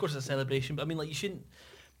 yeah, of course it's a celebration, but I mean, like, you shouldn't.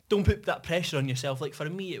 Don't put that pressure on yourself. Like, for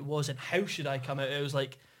me, it wasn't how should I come out. It was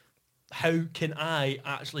like, how can I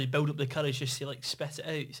actually build up the courage just to like spit it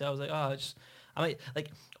out? So I was like, I might,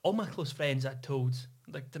 like, all my close friends I'd told,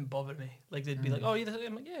 like, didn't bother me. Like, they'd be like, oh,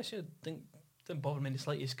 I'm like, yeah, sure, didn't bother me in the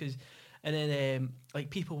slightest. And then like,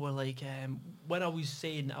 people were like, when I was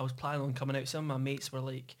saying that I was planning on coming out, some of my mates were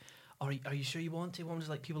like, are you sure you want to? One was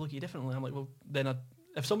like, people look at you differently. I'm like, well, then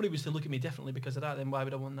if somebody was to look at me differently because of that, then why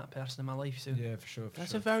would I want that person in my life? So yeah, for sure.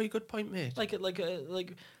 That's a very good point, mate.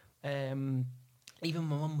 Even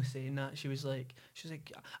my mum was saying that. She was like,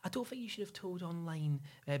 I don't think you should have told online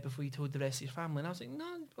before you told the rest of your family. And I was like, no,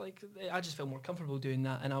 like, I just feel more comfortable doing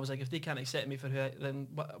that. And I was like, if they can't accept me for who then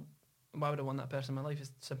why would I want that person in my life?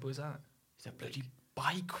 It's simple as that. He's a bloody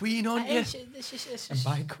bi queen on you. It's just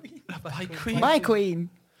bi queen. Bi queen. Bi queen.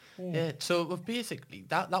 Yeah. So basically,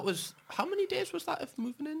 that was, how many days was that of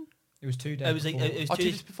moving in? It was 2 days. It was like it was 2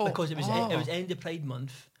 days before, because it was end of Pride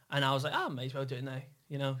month, and I was like, I might as well do it now.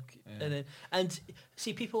 You know, and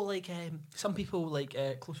see, people like some people like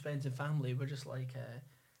close friends and family were just like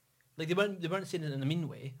they weren't saying it in a mean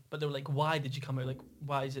way, but they were like, why did you come out? Like,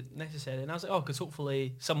 why is it necessary? And I was like, oh, because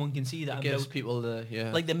hopefully someone can see that. It gives people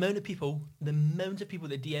like the amount of people that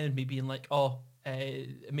DM'd me being like, oh,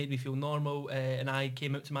 it made me feel normal, and I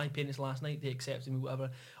came out to my parents last night, they accepted me, whatever.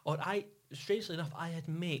 Or strangely enough, I had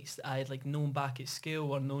mates that I had like known back at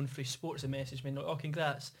school or known through sports and messaged me like, oh,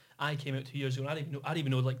 congrats. I came out 2 years ago and I didn't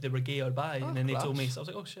even know like they were gay or bi, and then they told me, so I was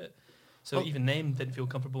like, oh shit. So even them didn't feel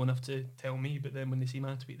comfortable enough to tell me, but then when they see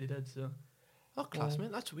my tweet, they did. So, class,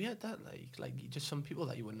 man, that's weird. That like just some people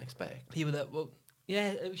that you wouldn't expect. People that, well, yeah,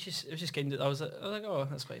 it was just kind of. I was like, oh,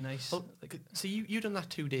 that's quite nice. Well, so you done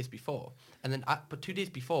that 2 days before, and then but 2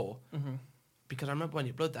 days before, because I remember when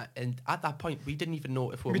you uploaded that, and at that point we didn't even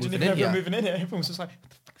know if we were moving in here. Moving in here. Everyone was just like, what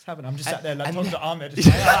the fuck's happening? I'm just sat there like Tom's arm there, just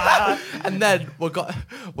like, and then we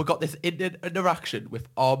got this interaction with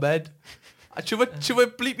Ahmed. Should we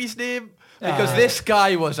bleep his name? Because this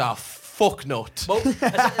guy was a fuck nut. Well,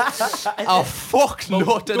 a fuck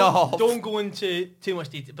nut and a half. Don't go into too much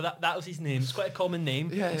detail, but that was his name. It's quite a common name.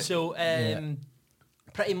 Yeah. So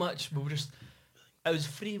pretty much we were just. It was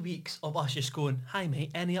 3 weeks of us just going, hi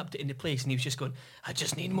mate, any update in the place? And he was just going, I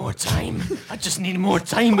just need more time. I just need more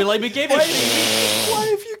time. We gave it. Why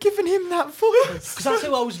have you given him that voice? Because that's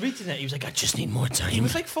how I was reading it. He was like, I just need more time. He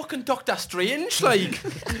was like fucking Doctor Strange, like.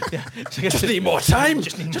 Yeah. Just need more time.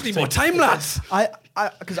 Just need more time, lads.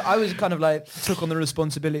 Because I was kind of like took on the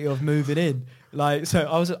responsibility of moving in. Like, so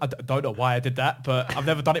I don't know why I did that, but I've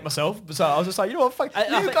never done it myself. So I was just like, you know what,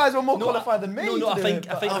 you guys were more qualified than me.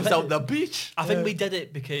 I was out the beach. I think we did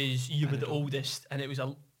it because you were the oldest, and it was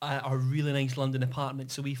a really nice London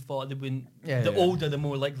apartment, so we thought they wouldn't. Yeah, the yeah. older, the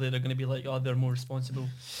more likely they're going to be like, oh, they're more responsible.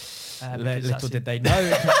 Little did they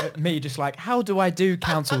know. Me just like, how do I do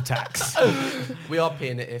council tax? We are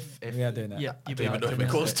paying it if We are doing that. Yeah, I don't even know if it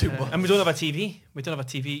costs too much. and we don't have a TV. We don't have a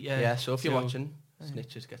TV. Yeah, so if you're watching,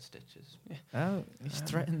 snitches get stitches. Oh, he's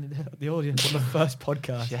threatening the audience on the first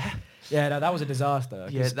podcast. Yeah. Yeah, no, that was a disaster.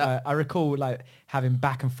 Yeah, that- I recall like having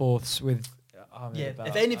back and forths with.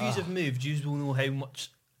 If any of you have moved, you will know how much.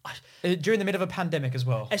 During the middle of a pandemic as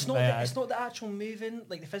well. It's not. It's not the actual moving,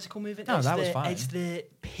 like the physical moving. No, it's that was fine. It's the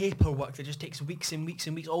paperwork that just takes weeks and weeks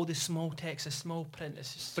and weeks. All the small text, the small print.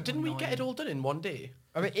 It's just. But didn't we get it all done in one day?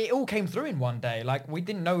 I mean, it all came through in one day. Like we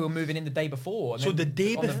didn't know we were moving in the day before. And So then the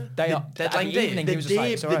day on the before, day up, deadline at the day, evening, he was just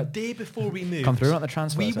like, it's all the right. day before we moved, Come through on the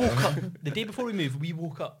transfer. we woke up. The day before we moved, we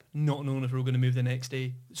woke up not knowing if we were going to move the next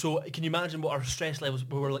day. So can you imagine what our stress levels?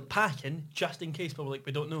 We were like packing just in case, but we're like,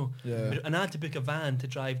 we don't know. Yeah. And I had to book a van to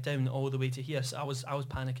drive down all the way to here. So I was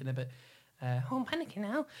panicking a bit. I'm panicking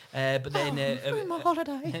now. But then Through my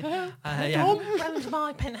holiday. Round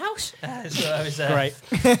my penthouse. so I was Great.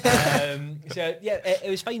 so yeah, it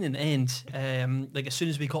was fine in the end. Like as soon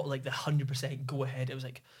as we got like the 100% go ahead, it was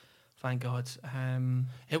like, thank God.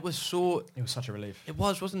 It was so. It was such a relief. It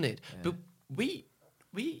was, wasn't it? Yeah. But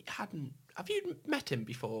we hadn't. Have you met him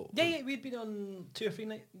before? Yeah, we'd been on 2 or 3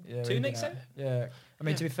 nights. Yeah, 2 we've nights been out. Yeah. I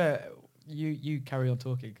mean, Yeah. to be fair, you carry on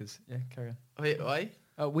talking because carry on. Wait, why?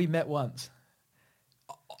 We met once.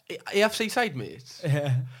 AFC side mates.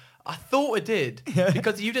 Yeah. I thought it did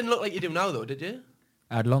because you didn't look like you do now, though, did you?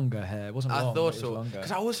 I had longer hair. It wasn't long. I but thought it was so longer.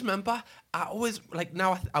 because I always remember. I always like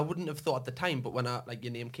now. I wouldn't have thought at the time, but when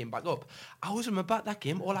your name came back up, I always remember at that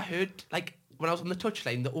game. All I heard when I was on the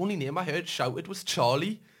touchline, the only name I heard shouted was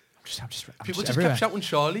Charlie. People just kept shouting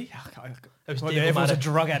Charlie. It was Well, Diego, everyone's a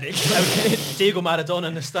drug addict. Diego Maradona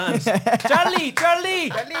in the stands.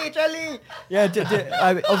 Charlie! Yeah,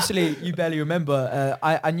 obviously you barely remember.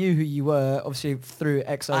 I knew who you were, obviously through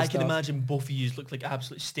EXO I stuff. can imagine both of you looked like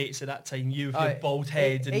absolute states at that time. You with your bald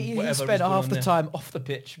head and he whatever. spent was going half on the there. time off the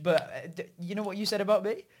pitch, but you know what you said about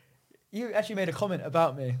me? You actually made a comment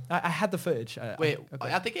about me. I had the footage. Wait,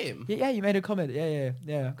 at the game? Yeah, you made a comment.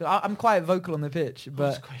 Yeah. 'Cause I'm quite vocal on the pitch,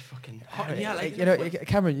 That's but quite fucking. Yeah, like you know,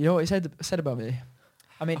 Cameron, you know what he said about me?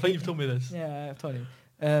 I mean, I think you've told me this. yeah, I've told you.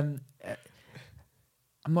 I'm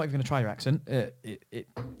not even going to try your accent.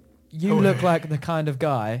 You look like the kind of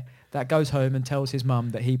guy that goes home and tells his mum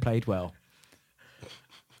that he played well.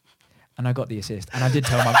 And I got the assist, and I did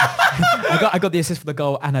tell my I got the assist for the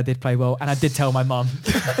goal, and I did play well, and I did tell my mum.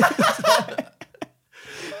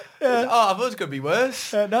 Oh, I thought it was gonna be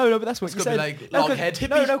worse. No, but that's what It's you gonna said. be like Loghead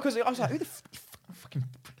hippie. No, because I was like, who the fucking...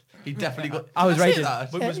 He definitely got. I was Did say rated.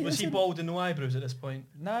 that? Was Yeah, he listen. bald and no eyebrows at this point?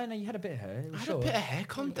 No, you had a bit of hair. It was I had a short. bit of hair.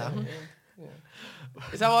 Calm down.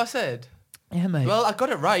 Is that what I said? Yeah, mate. Well, I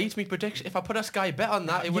got it right. My prediction. If I put a Sky bet on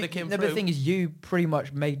that, it would have came no, through. but the thing is, you pretty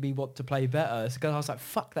much made me want to play better because I was like,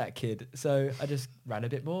 fuck that kid. So I just ran a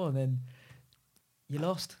bit more, and then you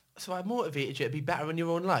lost. So I motivated you to be better in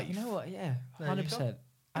your own life. You know what? Yeah, There you 100%.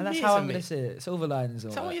 And that's how I'm Amazing, going to see it. Silver linings.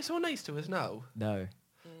 Is that why you're so nice to us now? No.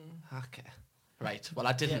 Okay. Right. Well,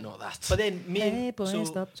 I didn't know that. But then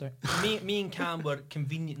Stop. Sorry. me and Cam were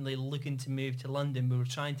conveniently looking to move to London. We were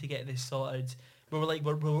trying to get this sorted. We were like,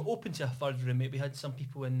 we were open to a third roommate. We had some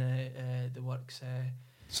people in the works.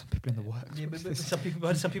 Some people in the works. Yeah,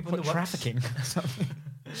 but some people in the works. Trafficking.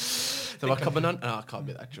 They're not coming on. Oh, I can't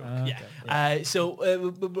be that joke. Yeah. So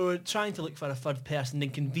we were trying to look for a third person. Then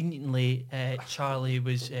conveniently, Charlie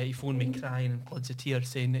he phoned me crying and floods of tears,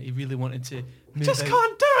 saying that he really wanted to move Just out.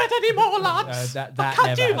 can't do it anymore, lads. That I can't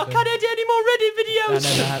edit any more Reddit videos.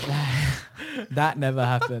 That never happened. That never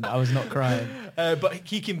happened. I was not crying. But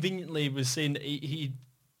he conveniently was saying that he'd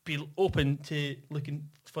be open to looking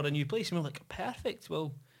for a new place. And we're like, perfect.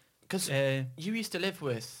 Well, Because you used to live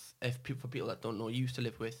with, for people that don't know, you used to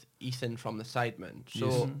live with Ethan from the Sidemen. So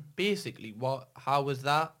Yes. basically, how was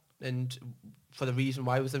that? And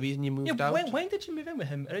why was the reason you moved out? when did you move in with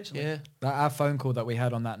him originally? Yeah. Our phone call that we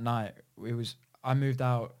had on that night, I moved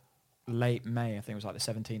out late May. I think it was like the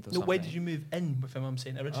 17th or No, something. where did you move in with him? I'm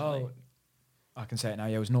saying originally. Oh, I can say it now.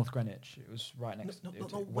 Yeah, it was North Greenwich. It was right next. No, it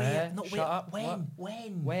was- where? Not Shut where. up.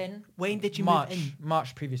 When? When? When did you March. move in?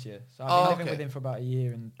 March previous year. So I've Oh, been living okay. with him for about a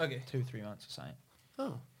year and Okay. 2-3 months or something.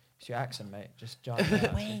 Oh. It's your accent, mate. Just jive it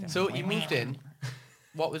out. When? So you moved in.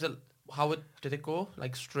 What was it? Did it go?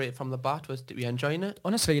 Like straight from the bat? Were you enjoying it?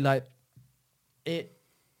 Honestly, like it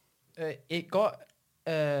got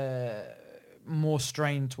more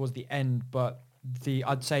strained towards the end, but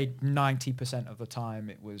I'd say 90% of the time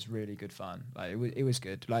it was really good fun. Like it was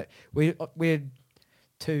good. Like we're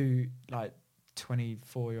two like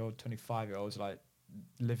 24-year-old, 25-year-olds like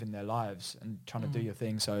living their lives and trying to do your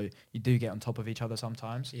thing. So you do get on top of each other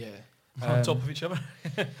sometimes. Yeah. On top of each other.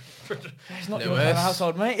 It's not your kind of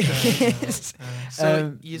household, mate.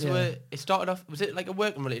 So it started off, was it like a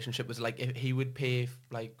working relationship? Was it like if he would pay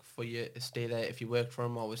like for you to stay there if you worked for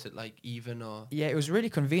him, or was it like even or? Yeah, it was really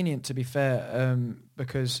convenient, to be fair,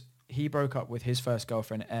 because he broke up with his first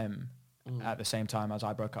girlfriend, M, at the same time as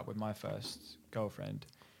I broke up with my first girlfriend.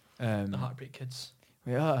 The Heartbreak Kids.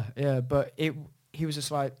 Yeah, but he was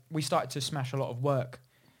just like, we started to smash a lot of work.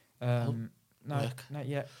 No,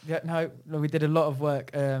 we did a lot of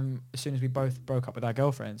work as soon as we both broke up with our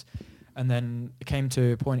girlfriends. And then it came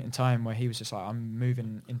to a point in time where he was just like, I'm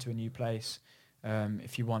moving into a new place.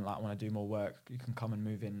 If you want to do more work, you can come and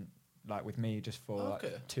move in like with me just for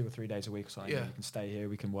like 2 or 3 days a week or something. Yeah. You can stay here,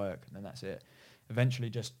 we can work, and then that's it. Eventually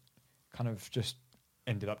just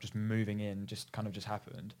ended up just moving in, just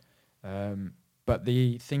happened. But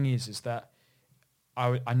the thing is that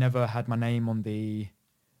I never had my name on the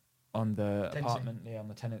apartment, on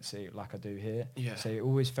the tenancy like I do here. Yeah. So it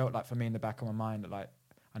always felt like for me in the back of my mind that like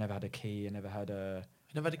I never had a key. I never had a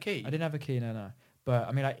key? I didn't have a key, no. But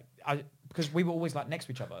I mean, I because we were always like next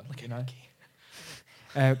to each other, you know.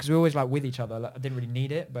 Because we were always like with each other. Like, I didn't really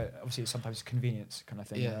need it, but obviously sometimes it's convenience kind of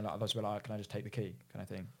thing. Yeah. You know, like others were like, "Can I just take the key?" kind of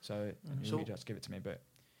thing. So you just give it to me. But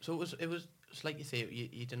so it was like you say,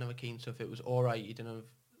 you didn't have a key and stuff. It was all right. You didn't have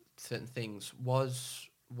certain things. Why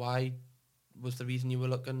was the reason you were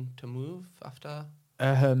looking to move after?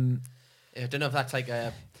 I don't know if that's like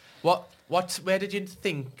a where did you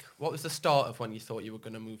think, what was the start of when you thought you were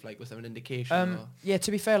going to move? Like, was there an indication? Yeah,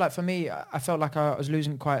 to be fair, like for me, I felt like I was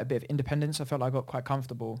losing quite a bit of independence. I felt like I got quite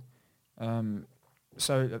comfortable.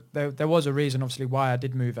 So there was a reason, obviously, why I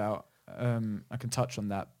did move out. I can touch on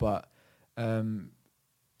that, but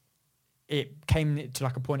it came to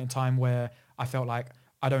like a point in time where I felt like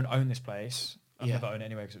I don't own this place. I've never owned it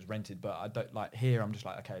anyway because it was rented, but I don't like here. I'm just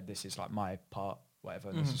like, okay, this is like my part,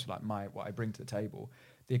 whatever. This is like what I bring to the table.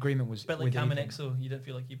 The agreement was bit like Cam and EXO. You didn't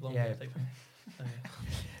feel like you belonged there type thing.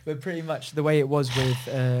 But pretty much the way it was with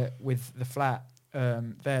the flat,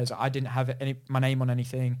 theirs, I didn't have my name on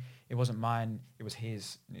anything. It wasn't mine. It was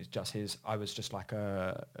his. It was just his. I was just like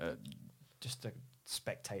just a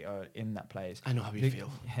spectator in that place. I know how you feel.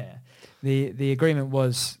 Yeah. The agreement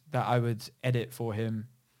was that I would edit for him,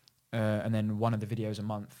 and then one of the videos a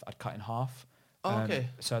month I'd cut in half. Okay.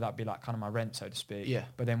 So that'd be like kind of my rent, so to speak. Yeah.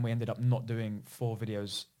 But then we ended up not doing 4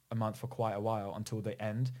 videos a month for quite a while until the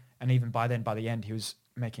end. And even by the end, he was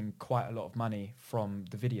making quite a lot of money from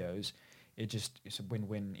the videos. It's a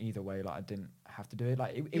win-win either way. Like I didn't have to do it.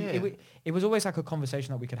 Like it was always like a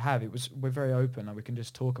conversation that we could have. We're very open and we can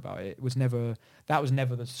just talk about it. That was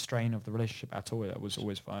never the strain of the relationship at all. That was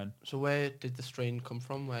always fine. So where did the strain come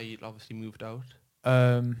from? Where you obviously moved out?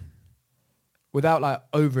 Without like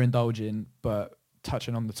overindulging, but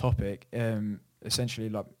touching on the topic, essentially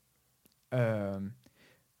like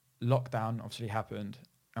lockdown obviously happened,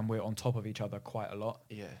 and we're on top of each other quite a lot.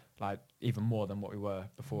 Yeah. Like even more than what we were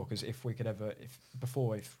before. Because if I want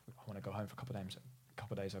to go home for a couple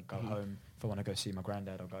of days, I'd go home. If I want to go see my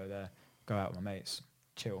granddad, I'll go there. Go out with my mates,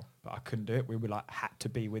 chill. But I couldn't do it. We were like had to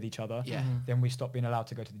be with each other. Yeah. Then we stopped being allowed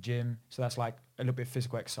to go to the gym. So that's like a little bit of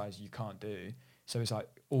physical exercise you can't do. So it's like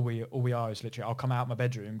all we are is literally I'll come out of my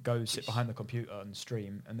bedroom, go sit behind the computer and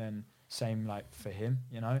stream, and then same like for him,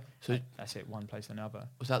 you know. So that's it, one place or another.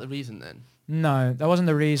 Was that the reason then? No, that wasn't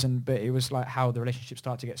the reason, but it was like how the relationship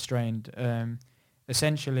started to get strained.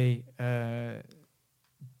 Essentially,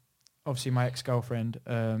 obviously my ex-girlfriend,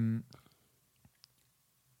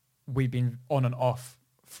 we've been on and off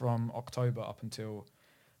from October up until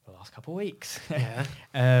the last couple of weeks. Yeah.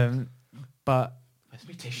 But where's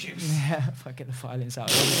my tissues? Yeah, if I get the violence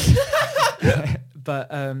out.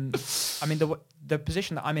 But I mean, the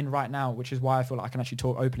position that I'm in right now, which is why I feel like I can actually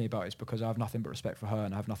talk openly about it, is because I have nothing but respect for her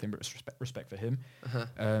and I have nothing but respect for him.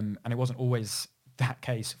 And it wasn't always that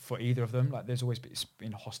case for either of them. Like there's always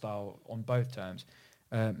been hostile on both terms.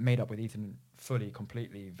 Made up with Ethan fully,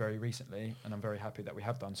 completely, very recently, and I'm very happy that we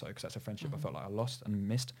have done so because that's a friendship I felt like I lost and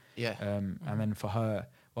missed. Yeah. And then for her,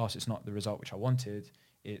 whilst it's not the result which I wanted,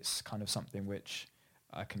 it's kind of something which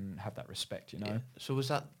I can have that respect, you know. Yeah. So was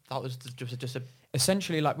that was just a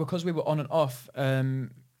essentially like because we were on and off.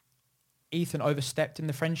 Ethan overstepped in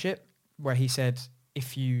the friendship where he said,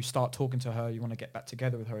 if you start talking to her, you want to get back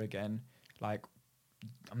together with her again. Like,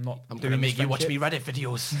 I'm going to make you watch me Reddit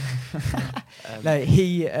videos. No,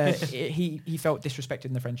 he felt disrespected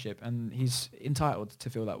in the friendship, and he's entitled to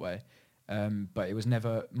feel that way. But it was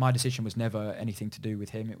never, my decision was never anything to do with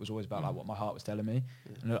him. It was always about like what my heart was telling me.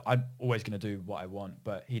 And I'm always going to do what I want,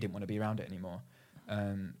 but he didn't want to be around it anymore,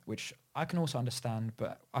 which I can also understand.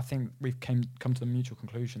 But I think we've come to the mutual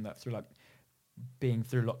conclusion that through like being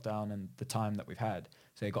through lockdown and the time that we've had,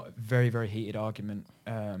 so it got a very, very heated argument.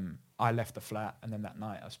 I left the flat, and then that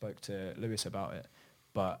night I spoke to Lewis about it.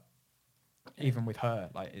 But even with her,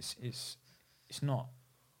 like it's not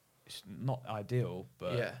ideal,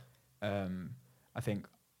 but I think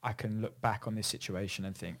I can look back on this situation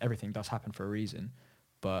and think everything does happen for a reason.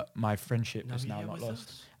 But my friendship is now not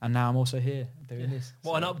lost, and now I'm also here doing this.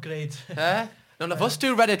 What an upgrade! None of us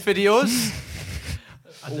do Reddit videos.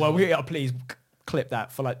 Well, we gotta please clip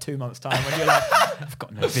that for like 2 months' time when you're like, I've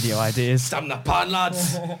got no video ideas. Damn the pan,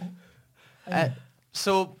 lads.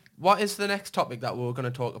 So, what is the next topic that we're going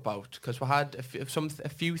to talk about? Because we had a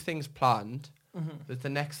few things planned. But the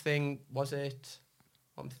next thing was it?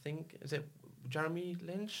 Is it Jeremy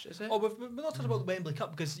Lynch? Is it? Oh, we're not talking about the Wembley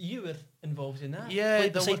Cup because you were involved in that. Yeah,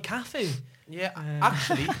 beside Cafu. Yeah,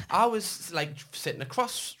 actually, I was like sitting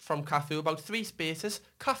across from Cafu, about 3 spaces.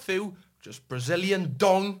 Cafu, just Brazilian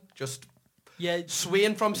dong, just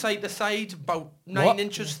swaying from side to side, about 9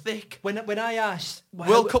 inches thick. When I asked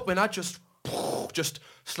World Cup winner, just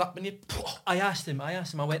slapping you. I asked him. I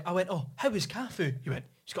went. Oh, how is Cafu? He went.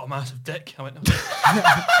 He's got a massive dick. I went. No.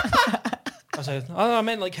 I said, I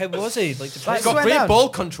meant like how was he? Like he's got great ball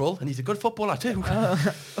control and he's a good footballer too.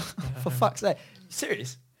 For fuck's sake,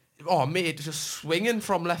 serious? Oh mate, just swinging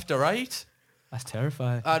from left to right. That's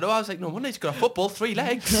terrifying. I know. I was like, no wonder he's got a football 3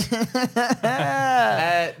 legs.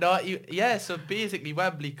 So basically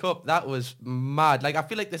Wembley Cup, that was mad. Like I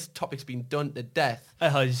feel like this topic's been done to death. It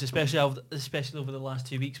has, especially over the last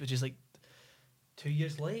 2 weeks, which is like 2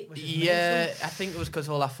 years late. Yeah, I think it was because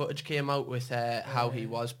all that footage came out with how he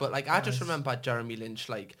was. But like I just remember Jeremy Lynch,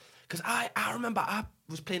 like, because I remember I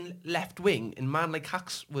was playing left wing and man like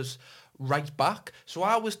Hacks was right back. So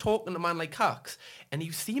I was talking to man like Hacks and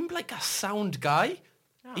he seemed like a sound guy.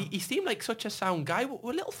 Oh. He seemed like such a sound guy.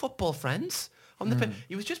 We're little football friends. On the pitch.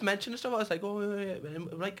 He was just mentioning stuff. I was like, oh,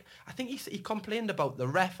 like I think he complained about the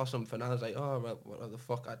ref or something. I was like, oh, well, what the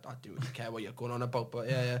fuck? I don't really care what you're going on about, but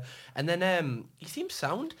yeah. And then he seemed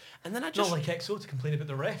sound, and then I just not like EXO to complain about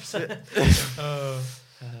the refs.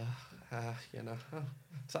 You know,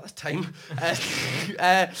 it's at this time.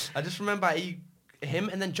 I just remember him,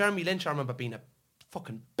 and then Jeremy Lynch. I remember being a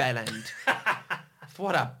fucking bellend.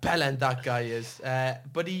 What a bellend that guy is.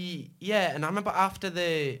 But and I remember after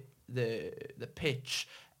the pitch,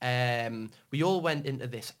 we all went into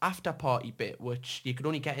this after party bit, which you could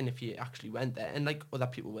only get in if you actually went there, and like other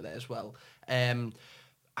people were there as well. And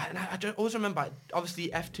I always remember, obviously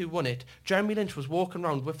F2 won it. Jeremy Lynch was walking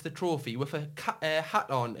around with the trophy with a hat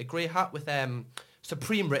on, a grey hat with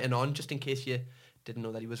Supreme written on, just in case you didn't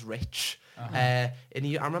know that he was rich. And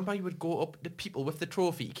I remember he would go up to people with the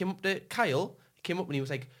trophy. He came up to Kyle, and he was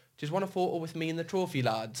like, just want a photo with me and the trophy,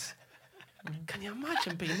 lads. Can you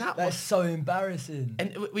imagine being that? That's so embarrassing.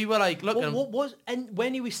 And we were like, look. What was, and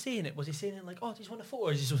when he was saying it, was he saying it like, oh, do you want a photo?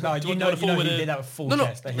 Or is he just no, you know, he did that with full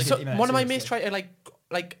chest. No. So one of my mates tried to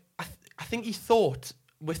like I think he thought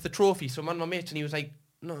with the trophy. So one of my mates, and he was like,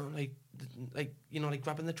 no, like you know, like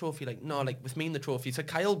grabbing the trophy, like no, like with me in the trophy. So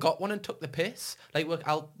Kyle got one and took the piss. Like we'll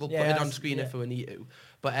put it on screen if we need to.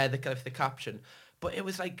 But the caption. But it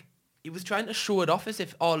was like he was trying to show it off as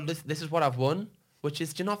if, oh, this is what I've won. Which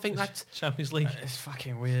is, do you not think that's Champions League? It's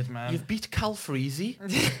fucking weird, man. You've beat Cal Freezy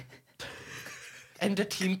and a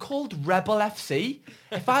team called Rebel FC.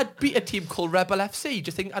 If I'd beat a team called Rebel FC, do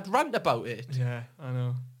you think I'd rant about it? Yeah, I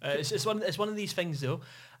know. It's one of these things though,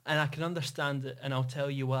 and I can understand it, and I'll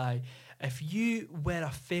tell you why. If you were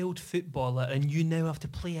a failed footballer and you now have to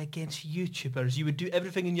play against YouTubers, you would do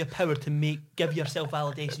everything in your power to give yourself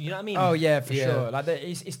validation. You know what I mean? Oh yeah, for sure. Like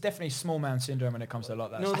it's definitely small man syndrome when it comes to a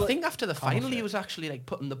lot of that. No, I think after the final, he was actually like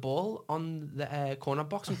putting the ball on the corner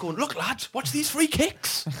box and going, "Look, lads, watch these free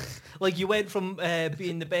kicks." Like you went from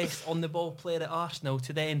being the best on the ball player at Arsenal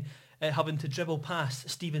to then having to dribble past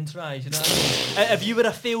Stephen Tries. You know what I mean? If you were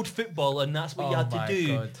a failed footballer and that's what you had to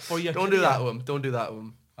do for your Don't career. do that to him. Don't do that to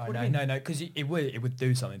him. Oh, no, because it would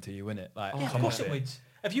do something to you, wouldn't it? Like, yeah, of course it would.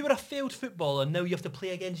 If you were a failed footballer and now you have to play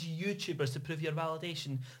against YouTubers to prove your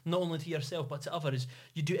validation, not only to yourself but to others,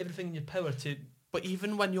 you do everything in your power to... But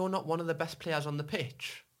even when you're not one of the best players on the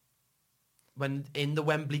pitch, when in the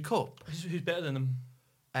Wembley Cup... Who's better than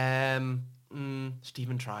them?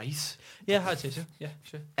 Stephen Tries. Yeah, I'd say so. Yeah,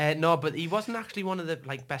 sure. No, but he wasn't actually one of the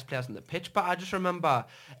best players on the pitch. But I just remember...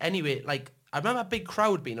 Anyway, I remember a big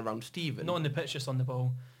crowd being around Stephen. Not on the pitch, just on the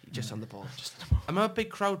ball. Just on the ball. I remember a big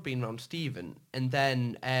crowd being around Stephen, and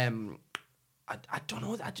then I don't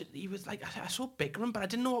know. He was like, I saw bickering, but I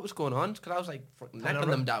didn't know what was going on because I was like necking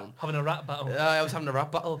them down. Having a rap battle. I was having a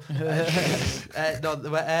rap battle. Like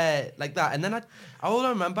that. And then all I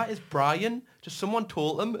remember is Brian, just someone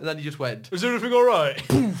told him, and then he just went, "Is everything all right?"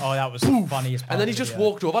 Oh, that was the funniest part. and then he just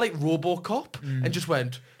walked over like RoboCop and just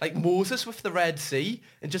went, like Moses with the Red Sea,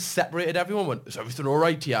 and just separated everyone, went, "Is everything all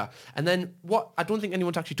right here?" And then I don't think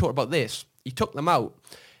anyone's actually talked about this. He took them out.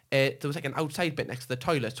 There was like an outside bit next to the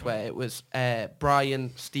toilets where it was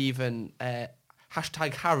Brian, Stephen,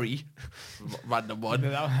 #Harry, random one,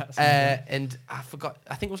 and I forgot,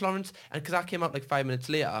 I think it was Lawrence, and because I came out like 5 minutes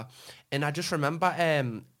later, and I just remember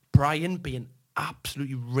Brian being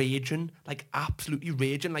absolutely raging, like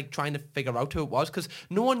trying to figure out who it was, because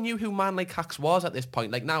no one knew who Man Like Hacks was at this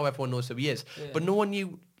point. Like now everyone knows who he is, but no one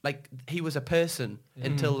knew like he was a person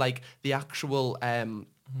until like the actual...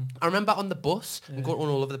 I remember on the bus, I'm going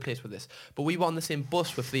all over the place with this, but we were on the same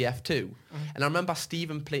bus with the F2, and I remember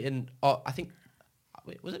Stephen playing, I think,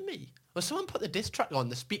 wait, was it me? Well, someone put the diss track on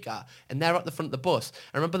the speaker, and they're at the front of the bus.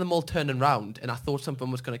 I remember them all turning round, and I thought something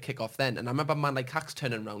was going to kick off then, and I remember Man Like Hacks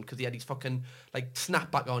turning round, because he had his fucking, like,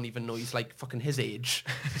 snapback on, even though he's, like, fucking his age.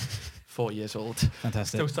 4 years old.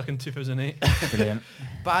 Fantastic. Still stuck in 2008. Brilliant.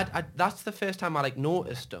 But that's the first time I, like,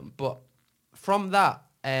 noticed him, but from that,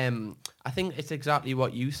 I think it's exactly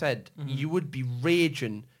what you said. You would be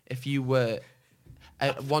raging if you were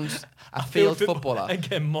once a failed footballer and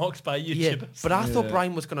getting mocked by YouTubers. Yeah, but I thought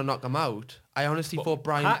Brian was going to knock him out. I honestly thought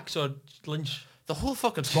Brian... Hacks or Lynch? The whole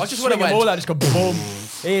fucking squad just would would have all went... that, just go boom.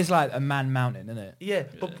 He is like a man mountain, isn't it? Yeah,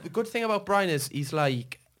 but the good thing about Brian is he's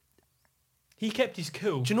like... He kept his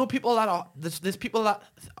cool. Do you know people that are... There's people that...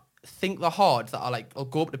 think they're hard, that are like, I'll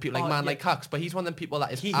go up to people like Man Like Hacks, but he's one of them people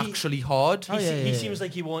that is actually hard. He seems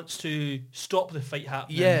like he wants to stop the fight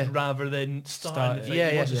happening rather than start the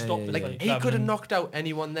fight. He wants to stop the fight. He could have knocked out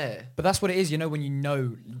anyone there. But that's what it is, you know, when you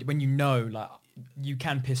know, like, you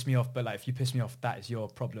can piss me off, but like if you piss me off, that is your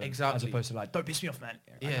problem. Exactly. As opposed to like, don't piss me off, man.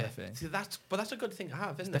 That kind of thing. See, that's a good thing to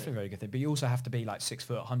have, isn't it? Definitely a very good thing. But you also have to be like 6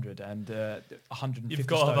 foot 100 and 150 You've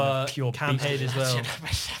got to have a pure cam head as well.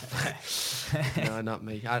 No, not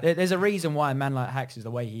me. There's a reason why a man like Hacks is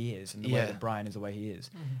the way he is, and the way that Brian is the way he is,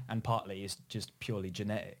 and partly it's just purely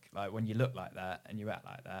genetic. Like when you look like that and you act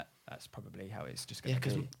like that, that's probably how it's just going to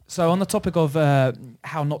be. So on the topic of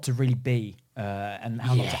how not to really be and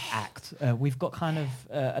how not to act, we've got kind of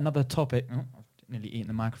another topic. Oh, I've nearly eaten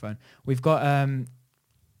the microphone. We've got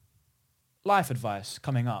life advice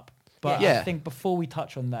coming up, but I think before we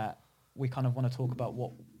touch on that, we kind of want to talk about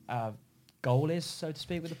what our goal is, so to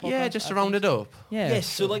speak, with the podcast. Yeah, just to round it up. Yeah. Yes,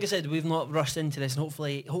 so like I said, we've not rushed into this, and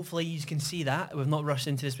hopefully you can see that. We've not rushed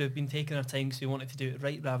into this, we've been taking our time because we wanted to do it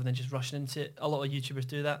right rather than just rushing into it. A lot of YouTubers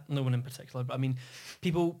do that, no one in particular, but I mean,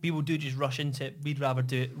 people do just rush into it. We'd rather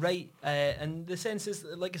do it right. And the sense is,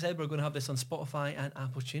 like I said, we're going to have this on Spotify and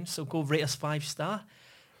Apple Tunes, so go rate us 5-star.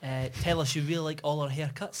 Tell us you really like all our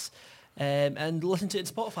haircuts. And listen to it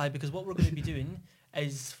in Spotify, because what we're going to be doing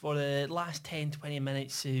is for the last 10-20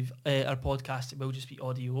 minutes of our podcast, it will just be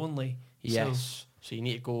audio only. Yes. So you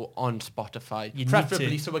need to go on Spotify. You preferably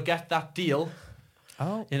need to. so we get that deal.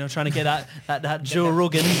 Oh. You know, trying to get that Joe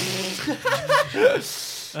Rogan.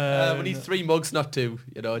 We need 3 mugs, not 2.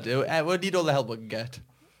 You know, we need all the help we can get.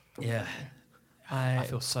 Yeah. I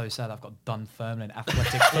feel so sad. I've got Dunfermline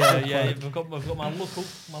Athletic. Yeah. We've got my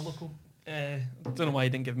local. I don't know why you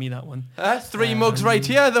didn't give me that one. 3 mugs right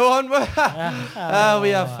here, the one. We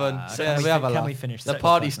have fun. We have a laugh. Can we finish the this?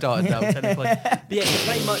 party started now. But yeah,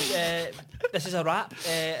 pretty much this is a wrap.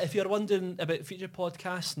 If you're wondering about future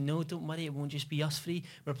podcasts, no, don't worry, it won't just be us 3.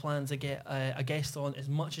 We're planning to get a guest on as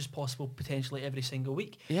much as possible, potentially every single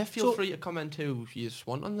week. Yeah, feel free to comment who you just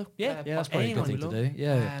want on the that's probably a good thing to do.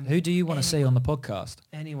 Yeah. Um, Who do you want to see on the podcast?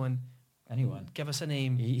 Anyone. Give us a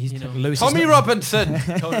name. He's Tommy Robinson.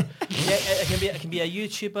 It can be a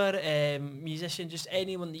YouTuber, musician, just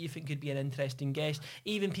anyone that you think could be an interesting guest.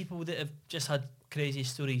 Even people that have just had crazy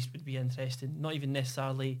stories would be interesting. Not even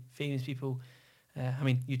necessarily famous people. I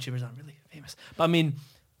mean, YouTubers aren't really famous, but I mean,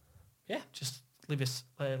 just let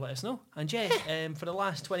us know. And for the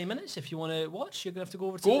last 20 minutes, if you want to watch, you're gonna have to go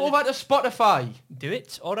over to Spotify. Do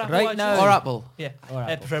it or Apple right now, or Apple. Yeah, or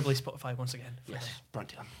Apple. Preferably Spotify once again. Yes,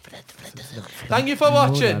 brilliant. Thank you for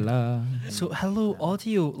watching. So hello,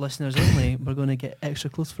 audio listeners only. We're going to get extra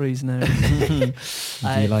close for you now. Do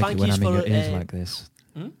you like it when I'm in your ears like this?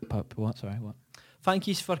 What? Sorry, what? Thank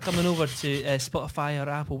you for coming over to Spotify or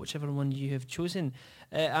Apple, whichever one you have chosen.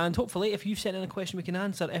 And hopefully, if you've sent in a question, we can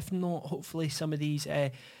answer. If not, hopefully some of these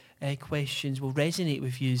questions will resonate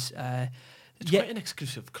with you. It's Yeah. quite an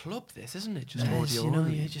exclusive club, this, isn't it? Just It is, audio you know,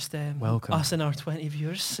 only. yeah, just Welcome. us and our 20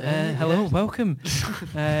 viewers. Yeah. Hello, welcome. So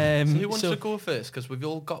who wants to go first? Because we've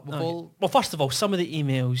all got... Well, first of all, some of the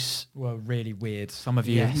emails... Well, really weird. Some of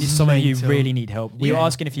you, Yes. some of you Mental. really need help. We were Yeah.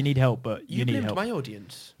 asking if you need help, but you You need blamed help. my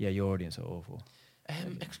audience. Yeah, your audience are awful.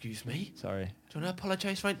 Excuse me. Sorry. Do you want to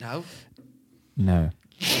apologise right now? No.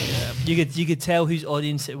 You could tell whose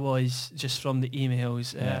audience it was just from the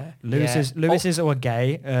emails. Lewis's are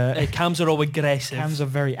gay. Cams are all aggressive. Cams are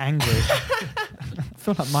very angry. I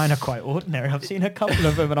feel like mine are quite ordinary. I've seen a couple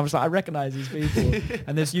of them and I was like, I recognise these people.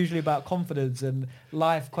 And there's usually about confidence and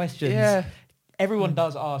life questions. Yeah. Everyone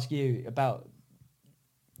does ask you about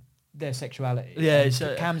their sexuality. Yeah, And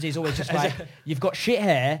so- Cam's is always just like, you've got shit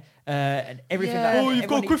hair and everything. Yeah. Like, Oh, you've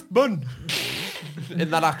got a everyone- quiff bun. In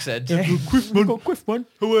that accent. Yeah. You've got quiff one.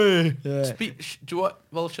 Away. Yeah. Do you want...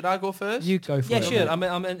 Well, should I go first? You go for Yeah, it. sure.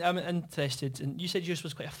 I'm interested. And you said yours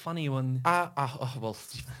was quite a funny one. Well,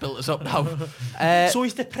 you've built us up now. So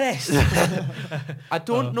he's depressed. I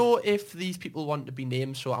don't know if these people want to be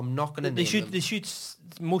named, so I'm not going to name They should. them. They should.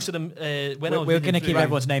 Most of them. When I was We're reading going to through keep it-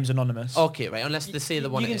 everyone's names anonymous. Okay, right, unless they say the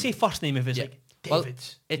one... You can say first name if it's Yeah. like Well,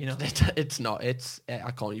 David. you know. It's not. It's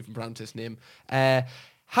I can't even pronounce his name.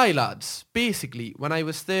 Hi lads. Basically, when I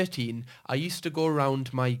was 13, I used to go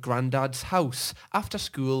around my granddad's house after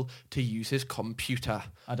school to use his computer.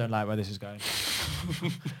 I don't like where this is going.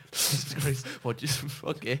 What? Just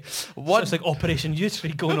okay. So One it's like Operation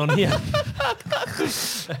U-Tree going on here.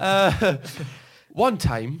 one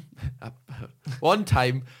time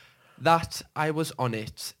that I was on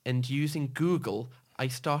it and using Google, I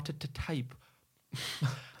started to type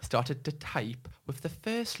with the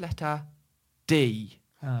first letter D.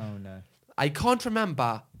 Oh, no. I can't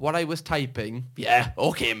remember what I was typing. Yeah,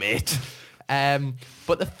 okay, mate.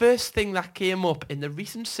 But the first thing that came up in the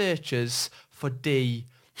recent searches for D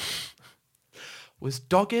was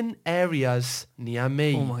dogging areas near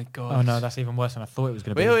me. Oh my god. Oh, no, that's even worse than I thought it was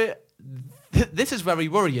going to be. Wait. This is very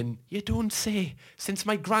worrying. You don't say. Since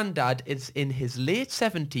my granddad is in his late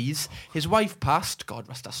 70s, his wife passed, God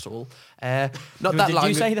rest her soul, not that Did long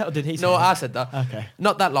you say that or did he say No, that? I said that. Okay.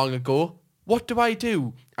 Not that long ago. What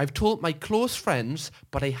do? I've told my close friends,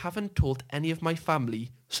 but I haven't told any of my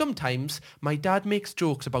family. Sometimes my dad makes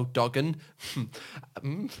jokes about dogging,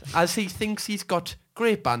 as he thinks he's got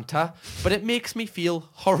great banter, but it makes me feel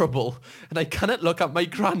horrible, and I cannot look at my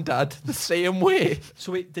granddad the same way.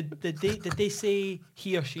 So wait, did they say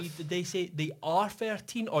he or she? Did they say they are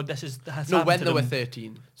 13 or this is has No, happened when to they were them?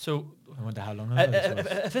 13. So I wonder how long ago this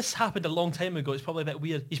was. if this happened a long time ago, it's probably a bit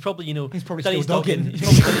weird. He's probably He's probably done still his dogging. dogging.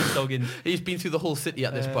 He's probably done his dogging. He's been through the whole city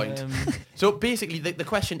at this point. Um, So basically, the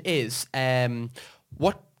question is,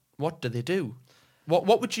 what do they do?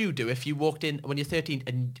 What would you do if you walked in when you're 13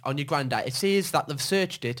 and on your granddad, it says that they've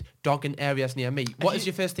searched it, dogging areas near me. What is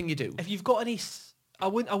your first thing you do? If you've got any, I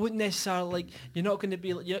wouldn't necessarily like. You're not going to be.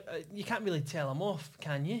 You can't really tell him off,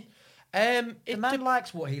 can you? The man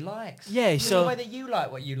likes what he likes. Yeah, In so- the way that you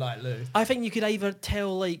like what you like, Lou. I think you could either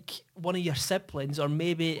tell like one of your siblings or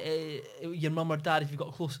maybe your mum or dad if you've got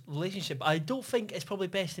a close relationship. I don't think it's probably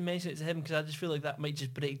best to mention it to him because I just feel like that might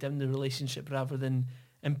just break down the relationship rather than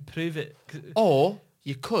improve it. Or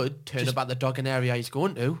you could turn up at the dogging area he's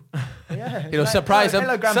going to. Yeah. You know, surprise him.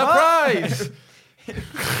 Hello, Grandpa. Surprise!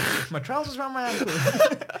 My trousers around my ankle.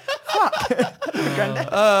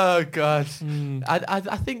 Oh God.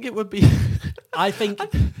 I think it would be. I think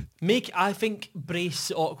brace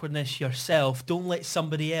the awkwardness yourself. Don't let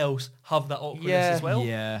somebody else have that awkwardness Yeah. as well.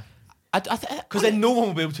 Yeah. Because then no one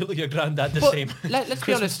will be able to look at your granddad the But same. let's be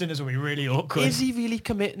Christmas honest. dinners will be really awkward. Is he really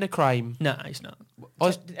committing a crime? Nah, he's not.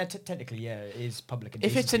 Or Technically, yeah, it is public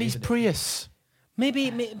if it's in his isn't it? Prius? Maybe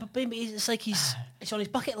it's like it's on his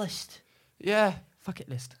bucket list. Yeah. Bucket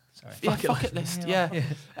list. Sorry. Yeah, bucket list. Yeah.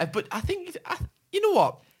 But I think you know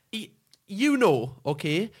what? You know,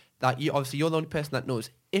 okay, that you're the only person that knows.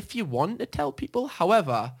 If you want to tell people,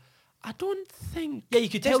 however, I don't think. Yeah, you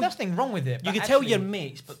could There's tell. nothing wrong with it. You but could tell actually, your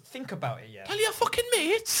mates, but think about it, yeah. Tell your fucking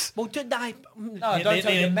mates. well, No, don't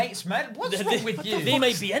tell your mates, man. What's wrong with you? They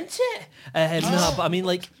might be into it. No, but I mean,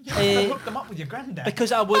 like, Hook them up with your granddad.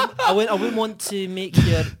 because I wouldn't want to make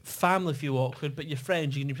your family feel awkward, but your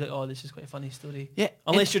friends, you're gonna be like, oh, this is quite a funny story. Yeah.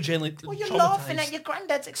 Unless you're generally Well, you're traumatised. laughing at your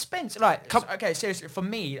granddad's expense. Right, okay, seriously, for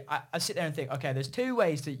me, I sit there and think, okay, there's two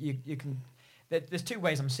ways that you can... There's two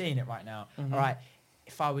ways I'm seeing it right now. Mm-hmm. All right,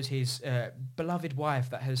 if I was his beloved wife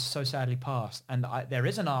that has so sadly passed, and there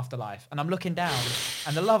is an afterlife, and I'm looking down,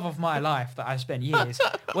 and the love of my life that I spent years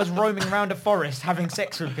was roaming around a forest having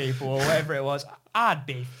sex with people or whatever it was, I'd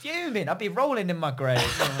be fuming. I'd be rolling in my grave.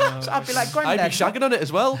 So I'd be like, Granddad. I'd be shagging on it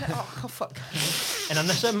as well. Oh, fuck. And I'm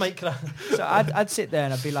this mic crack. So I'd sit there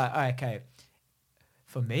and I'd be like, okay,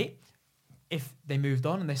 for me, if they moved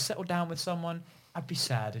on and they settled down with someone, I'd be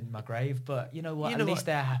sad in my grave. But you know what? At least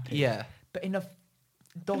they're happy. Yeah. But in a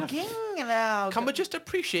dogging now. Can we just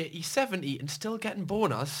appreciate he's 70 and still getting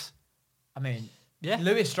boners? I mean, Yeah.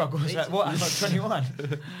 Lewis struggles at what? I'm like 21.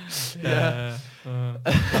 Yeah.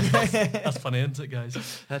 That's funny, isn't it,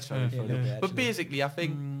 guys? That's very funny. Yeah. But basically, I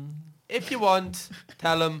think if you want,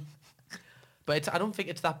 tell him. But I don't think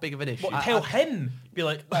it's that big of an issue. What, tell him? Be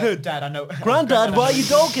like, Dad, I know. Granddad, why are you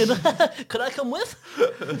dogging? Could I come with?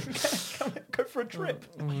 Go for a trip.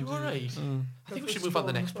 Are you alright? I think we should move on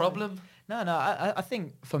to the next problem. No. I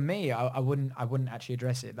think for me, I wouldn't actually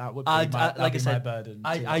address it. That would be Like I my said, burden.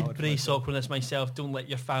 I'd brace awkwardness myself. Don't let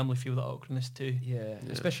your family feel that awkwardness too. Yeah,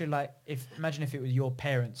 especially like imagine if it was your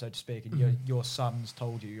parents, so to speak, and your sons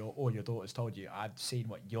told you, or your daughters told you, I've seen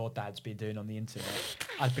what your dad's been doing on the internet.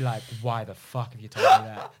 I'd be like, why the fuck have you told me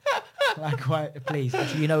that? Like, why? Please,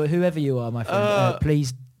 actually, whoever you are, my friend,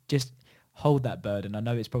 please just hold that burden. I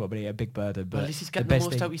know it's probably a big burden, but Well, at least he's getting the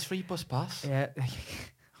most out of his free bus pass. Yeah.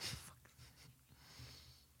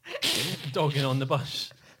 Dogging on the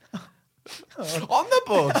bus. On the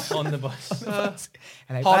bus. On the bus.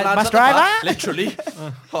 Hello, Hard lads bus at the driver. back, literally.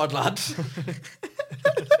 Hard lads.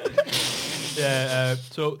 Yeah.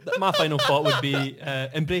 So my final thought would be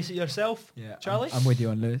embrace it yourself. Yeah, Charlie. I'm with you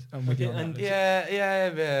on Lewis. I'm with you on and- that.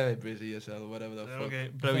 Yeah, busy yourself, whatever the fuck. Okay, I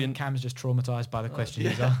think brilliant. Cam's just traumatised by the question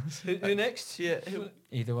he's asked. Who next? Yeah.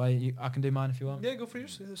 Either way, I can do mine if you want. Yeah, go for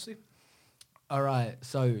yours. Let's see. All right.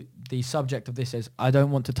 So the subject of this is I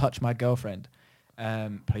don't want to touch my girlfriend.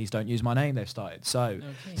 Please don't use my name. They've started. So,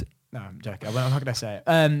 no, I'm joking. I'm not going to say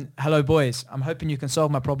it. Hello, boys. I'm hoping you can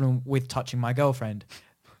solve my problem with touching my girlfriend.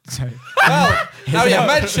 So, Well, now you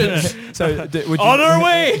mentioned. so would you, On our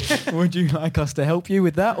way. Would you like us to help you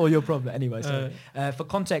with that or your problem? Anyway, so for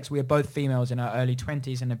context, we are both females in our early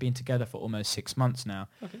 20s and have been together for almost 6 months now.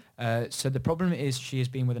 Okay. So the problem is she has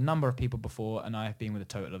been with a number of people before and I have been with a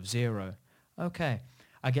total of 0. Okay.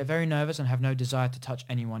 I get very nervous and have no desire to touch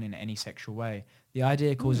anyone in any sexual way. The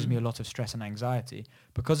idea causes me a lot of stress and anxiety.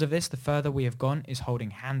 Because of this, the further we have gone is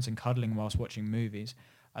holding hands and cuddling whilst watching movies.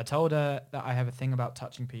 I told her that I have a thing about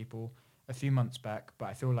touching people a few months back, but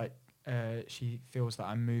I feel like she feels that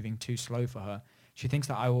I'm moving too slow for her. She thinks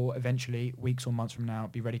that I will eventually, weeks or months from now,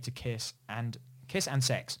 be ready to kiss and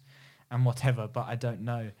sex and whatever, but I don't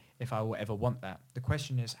know if I will ever want that. The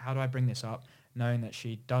question is, how do I bring this up, knowing that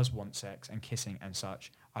she does want sex and kissing and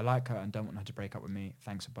such? I like her and don't want her to break up with me.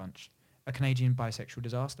 Thanks a bunch. A Canadian bisexual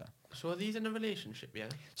disaster. So are these in a relationship, yeah?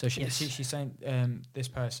 So she's saying this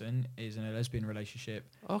person is in a lesbian relationship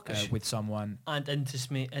with someone. And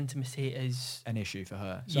intimacy is an issue for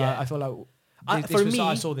her. So Yeah. I feel like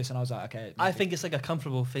I saw this and I was like, okay. I think it's like a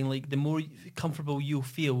comfortable thing. Like the more comfortable you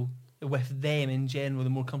feel with them in general,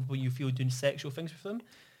 the more comfortable you feel doing sexual things with them.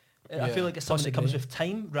 I feel like it's something that comes with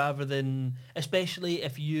time rather than, especially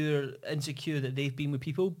if you're insecure that they've been with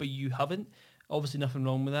people but you haven't. Obviously nothing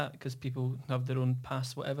wrong with that because people have their own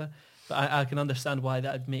past, whatever. But I can understand why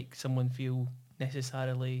that would make someone feel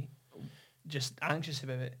necessarily just anxious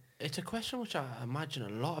about it. It's a question which I imagine a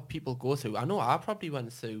lot of people go through. I know I probably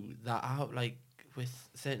went through that out, like, with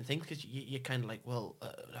certain things because you're kind of like, well,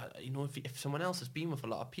 if someone else has been with a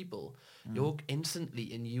lot of people, you're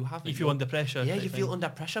instantly and you haven't. You feel under pressure. Yeah, you feel under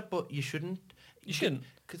pressure, but you shouldn't. You shouldn't.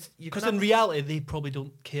 Because in reality, they probably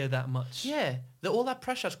don't care that much. Yeah, all that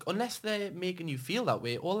pressure, unless they're making you feel that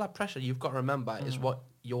way, all that pressure you've got to remember is what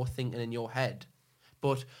you're thinking in your head.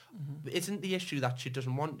 But isn't the issue that she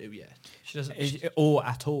doesn't want to yet? She doesn't. Or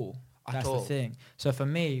at all. That's all. the thing. So for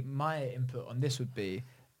me, my input on this would be,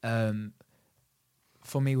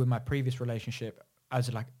 for me with my previous relationship,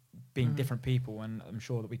 as like being different people, and I'm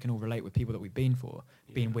sure that we can all relate with people that we've been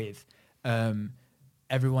with.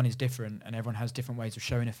 Everyone is different, and everyone has different ways of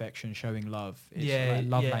showing affection, showing love. It's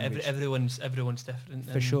like love language. Everyone's different.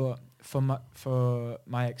 For sure. For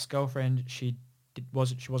my ex-girlfriend, she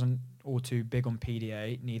wasn't all too big on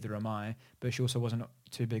PDA. Neither am I, but she also wasn't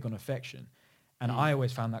too big on affection. And I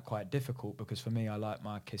always found that quite difficult because for me, I like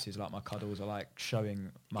my kisses, like my cuddles, I like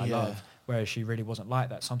showing my love. Whereas she really wasn't like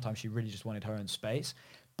that. Sometimes she really just wanted her own space.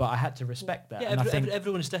 But I had to respect that. Yeah, and I think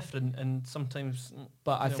everyone's different, and sometimes.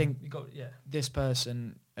 But I think this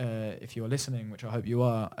person, if you're listening, which I hope you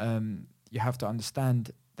are, you have to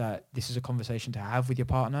understand that this is a conversation to have with your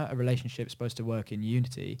partner. A relationship is supposed to work in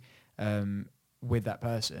unity with that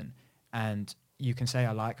person, and you can say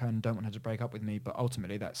I like her and don't want her to break up with me, but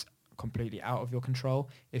ultimately that's completely out of your control.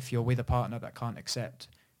 If you're with a partner that can't accept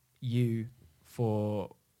you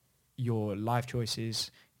for your life choices,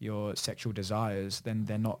 your sexual desires, then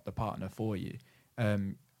they're not the partner for you.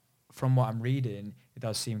 From what I'm reading, it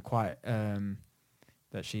does seem quite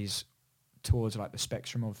that she's towards like the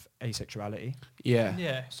spectrum of asexuality.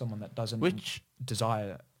 Yeah. Someone that doesn't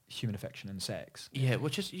desire human affection and sex. Yeah,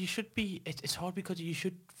 which is, you should be, it's hard because you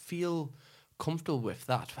should feel comfortable with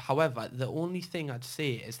that. However, the only thing I'd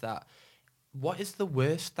say is that what is the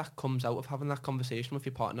worst that comes out of having that conversation with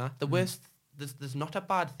your partner? The worst, there's not a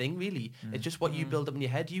bad thing really. It's just what you build up in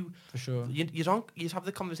your head. For sure. You have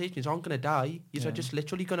the conversation, you aren't going to die. You're just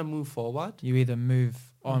literally going to move forward. You either move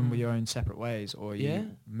on with your own separate ways, or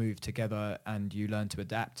you move together and you learn to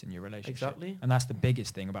adapt in your relationship. Exactly. And that's the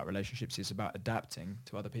biggest thing about relationships, is about adapting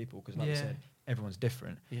to other people, because like I said, everyone's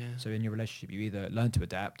different. Yeah. So in your relationship, you either learn to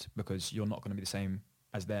adapt because you're not going to be the same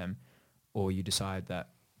as them, or you decide that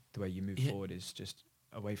the way you move forward is just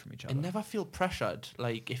away from each other. And never feel pressured.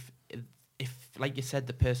 Like if like you said,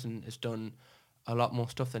 the person has done a lot more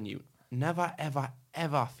stuff than you, never ever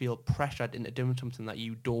feel pressured into doing something that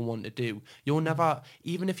you don't want to do. You'll never,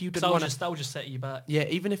 even if you didn't want to, that'll just set you back. Yeah,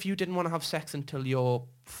 even if you didn't want to have sex until you're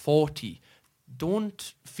 40,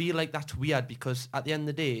 don't feel like that's weird, because at the end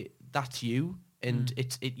of the day, that's you, and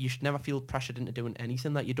you should never feel pressured into doing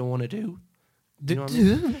anything that you don't want to do. You know what I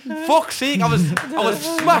mean? Fuck's sake, I was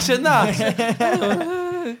smashing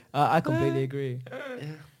that. I completely agree.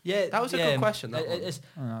 Yeah, that was a good question.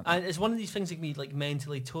 And it's one of these things that can be like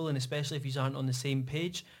mentally tolling, especially if you aren't on the same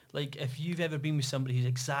page. Like if you've ever been with somebody who's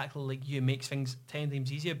exactly like you, it makes things 10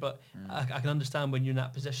 times easier. But I can understand when you're in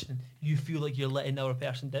that position, you feel like you're letting the other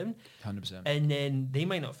person down. 100%. And then they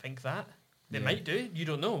might not think that. They might do. You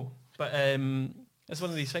don't know. But it's one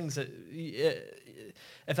of these things that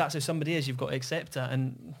if that's how somebody is, you've got to accept that.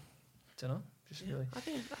 And I don't know. Really. I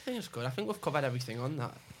think it's good. I think we've covered everything on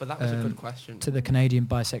that, but that was a good question. To the Canadian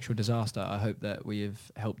bisexual disaster, I hope that we have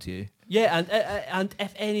helped you. Yeah, and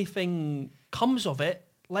if anything comes of it,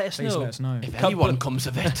 Please let us know. If anyone comes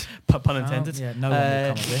of it. Pun intended. Yeah, no one will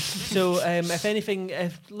come of this. So if anything,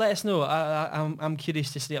 let us know. I'm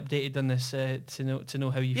curious to stay updated on this to know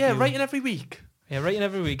how you feel. Yeah, writing every week. Yeah, writing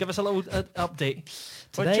every week. Give us a little update.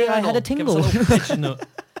 Today I had a tingle. Give us a little pigeon note.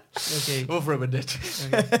 Okay. We've ruined it.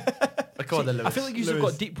 I feel like you've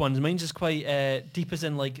got deep ones. Mine's is quite deep, as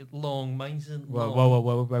in like long. Mine's isn't long. Whoa,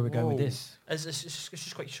 where are we going with this? It's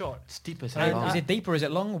just quite short. It's deep as hell. Is it deep or is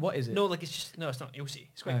it long? What is it? No, like it's not. You'll see.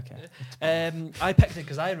 It's quite. Okay. I picked it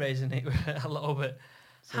because I resonate with it a little bit.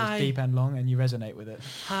 So it's deep and long, and you resonate with it.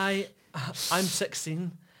 Hi, I'm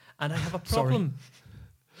 16, and I have a problem.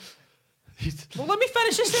 Well, let me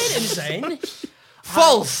finish the sentence then.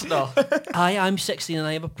 False. No. I'm 16 and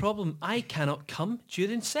I have a problem. I cannot come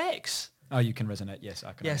during sex. Oh, you can resonate. Yes,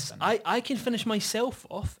 I can. Yes, understand. I can finish myself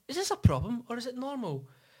off. Is this a problem or is it normal?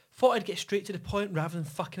 Thought I'd get straight to the point rather than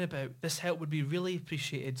fucking about. This help would be really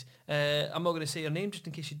appreciated. I'm not going to say your name just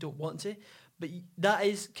in case you don't want to, but that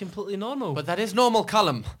is completely normal. But that is normal,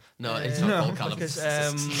 Callum. No, it's not normal, Callum. Because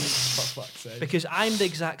I'm the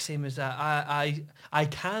exact same as that. I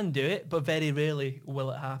can do it, but very rarely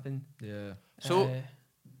will it happen. Yeah. So,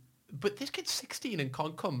 but this kid's 16 and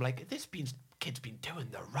can't come. Like, kid's been doing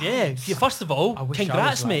the right. Yeah, first of all,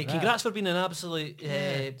 congrats, mate. That. Congrats for being an absolute...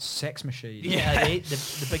 sex machine. Yeah,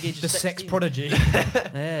 the big age of 16. Sex prodigy.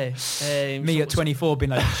 Me at 24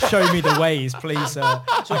 being like, show me the ways, please, sir.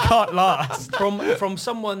 So I can't last. From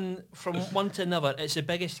one to another, it's the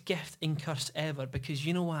biggest gift and curse ever, because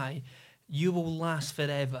you know why? You will last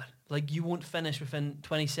forever. Like, you won't finish within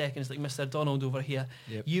 20 seconds like Mr. Donald over here.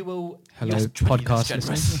 Yep. You will... Hello, podcast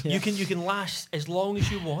listeners. You can last as long as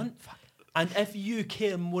you want. And if you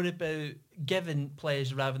care more about giving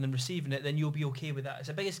pleasure rather than receiving it, then you'll be okay with that. It's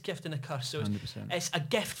the biggest gift and a curse. So it's a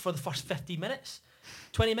gift for the first 50 minutes.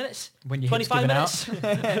 20 minutes, when 25 minutes, 3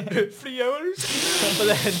 hours. But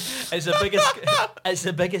then it's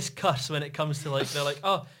the biggest curse when it comes to, like, they're like,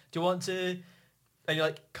 oh, do you want to... And you're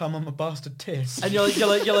like, come on my bastard tits. And you're like, yeah,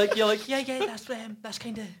 that's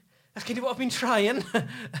kind of what I've been trying.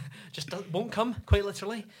 Just won't come, quite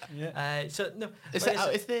literally. Yeah. So no. Is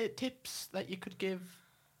there tips that you could give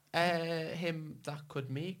him that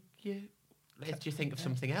could make you? Do you think of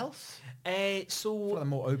something else? So the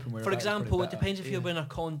more open we're for example, it depends if Yeah. you're wearing a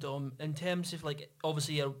condom. In terms of, like,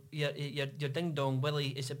 obviously your ding dong willy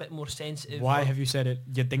is a bit more sensitive. Why have you said it?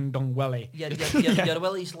 Your ding dong willy. Your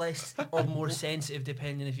willy's less or more sensitive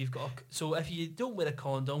depending if you've got. So if you don't wear a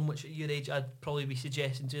condom, which at your age I'd probably be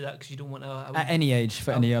suggesting do that because you don't want to. At any age,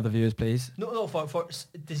 for any other viewers, please. No, for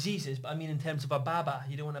diseases, but I mean in terms of a baba,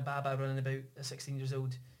 you don't want a baba running about at 16 years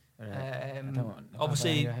old.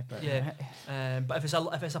 Obviously, yeah. But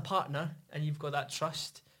if it's a partner and you've got that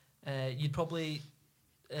trust, you'd probably...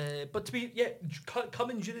 but to be...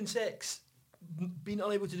 coming during sex, being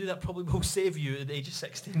unable to do that probably will save you at the age of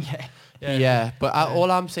 16. Yeah, but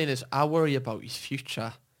all I'm saying is I worry about his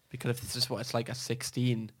future. Because if this is what it's like at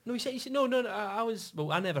 16. No, he said no, I was...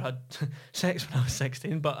 Well, I never had sex when I was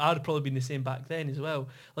 16, but I'd have probably been the same back then as well.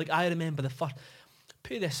 Like, I remember the first...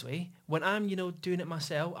 Put it this way, when I'm, doing it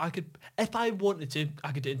myself, I could... If I wanted to,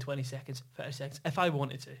 I could do it in 20 seconds, 30 seconds, if I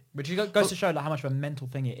wanted to. Which goes to show like how much of a mental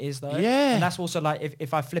thing it is, though. Yeah. And that's also like,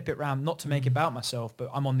 if I flip it around, not to make it about myself, but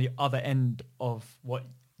I'm on the other end of what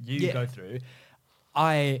you go through,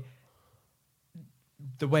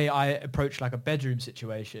 the way I approach like a bedroom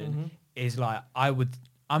situation is like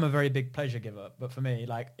I'm a very big pleasure giver, but for me,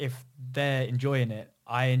 like if they're enjoying it,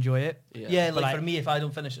 I enjoy it. Yeah, like for me, if I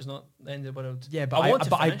don't finish, it's not the end of the world. Yeah, but I want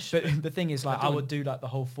to finish. But the thing is, like, I would do like the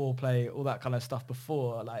whole foreplay, all that kind of stuff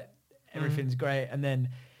before, like everything's great, and then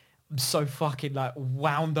I'm so fucking like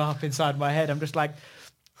wound up inside my head. I'm just like,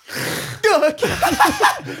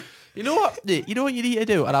 You know what? You know what you need to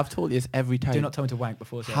do, and I've told you this every time. do not tell me to wank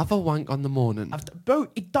before sex. Have a wank on the morning. Bro,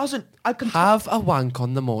 it doesn't. I can have a wank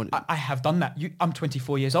on the morning. I have done that. I'm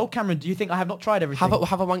 24 years old, Cameron. Do you think I have not tried everything?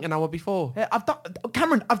 Have a wank an hour before. Yeah, I've done,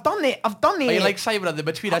 Cameron. I've done it. Are you like Simon at the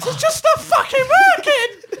between us? It's just not fucking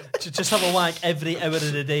working. Just have a wank every hour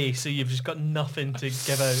of the day, so you've just got nothing to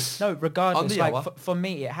give out. No, regardless, like hour. for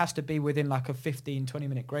me, it has to be within like a 15-20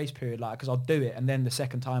 minute grace period, like because I'll do it, and then the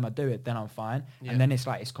second time I do it, then I'm fine, and then it's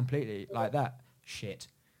like it's completely like that shit.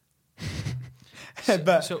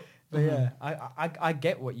 But yeah, I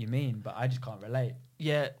get what you mean, but I just can't relate.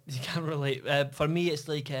 Yeah, you can't relate. For me, it's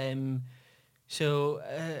like if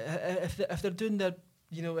they're doing their,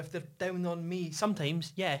 if they're down on me,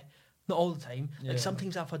 sometimes, not all the time. Like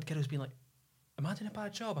sometimes I've had girls being like, "Am I doing a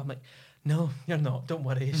bad job?" I'm like, "No, you're not. Don't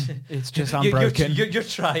worry. It's just I'm broken. You're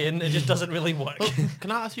trying. It just doesn't really work." Well,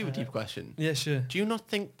 can I ask you a deep question? Yeah, sure. Do you not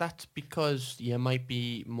think that's because you might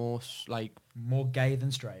be more more gay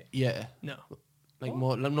than straight? Yeah. No. Like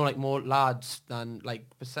more lads than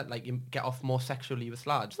you get off more sexually with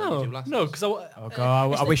lads than you do lasses. No, because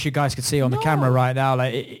I wish you guys could see on the camera right now.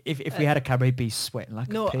 Like if we had a camera, he'd be sweating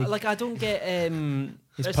like a pig. Like I don't get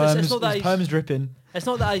his perm's dripping. It's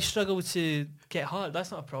not that I struggle to get hard.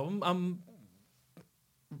 That's not a problem.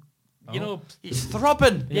 He's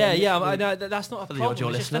throbbing. Yeah. I know that's not a For the problem. audio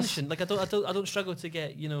It's just listeners. finishing. Like I don't struggle to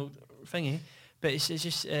get thingy, but it's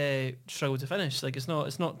just struggle to finish. Like it's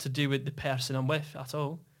not to do with the person I'm with at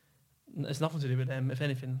all. It's nothing to do with them, if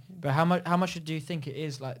anything. But how much do you think it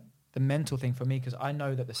is like the mental thing for me? Because I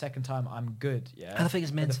know that the second time I'm good. Yeah. And I think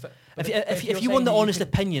it's mental. If you want the honest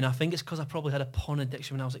opinion, I think it's because I probably had a porn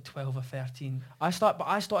addiction when I was like 12 or 13. I started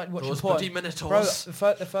watching Those porn. bloody Minotaurs.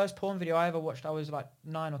 Bro, the first porn video I ever watched, I was like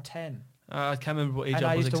 9 or 10. I can't remember what age and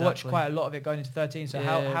I I was used to exactly. watch quite a lot of it going into 13. So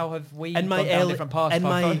how have we in my gone down early, different paths in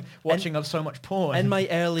my watching so much porn? In my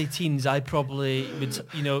early teens, I probably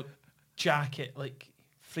would jack it like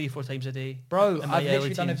 3 or 4 times a day. Bro, I've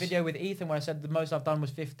literally done a video with Ethan where I said the most I've done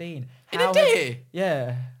was 15. In a day?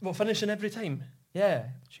 Yeah. What, finishing every time? Yeah.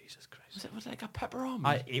 Jesus Christ. Was it like a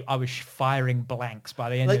pepperoni? I was firing blanks by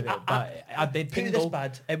the end of it. But I did put it this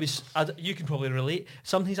bad. It was. You can probably relate.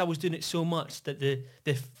 Sometimes I was doing it so much that the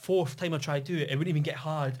 4th time I tried to do it, it wouldn't even get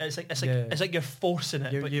hard. It's like you're forcing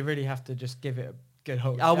it. You really have to just give it a good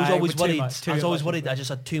hold. I was always worried. I was always worried that I just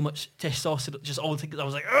had too much testosterone. Just all the things. I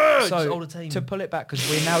was like, just all the time. To pull it back, because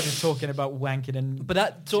we're now just talking about wanking and. But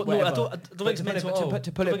that. So, no, I don't think it's mental.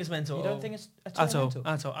 To pull it, it's mental. You don't think it's at all? mental?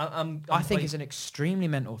 At all. I think it's an extremely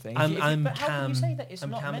mental thing. I'm but how calm. can you say that it's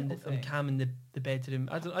not a mental thing? I'm calm in the bedroom.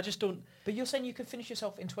 I just don't. But you're saying you could finish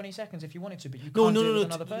yourself in 20 seconds if you wanted to, but you can't do it with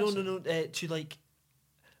another person. No. To like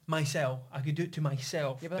myself, I could do it to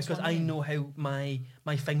myself because I know how my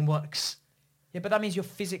thing works. Yeah, but that means you're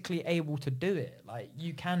physically able to do it. Like,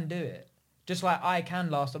 you can do it. Just like I can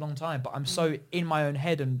last a long time, but I'm so in my own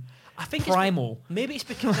head and I think primal. Maybe it's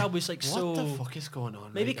because I was like what the fuck is going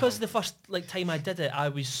on? Maybe because the first time I did it, I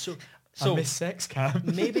was so I miss sex, Cam.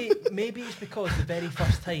 maybe it's because the very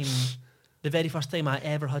first time I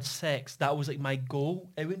ever had sex, that was like my goal.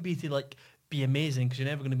 It wouldn't be to like be amazing, because you're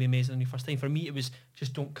never going to be amazing on your first time. For me, it was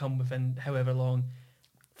just don't come within however long.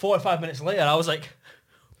 45 minutes later, I was like,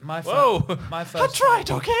 I tried.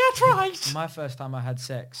 My first time I had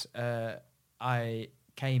sex, I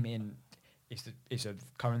came in. It's a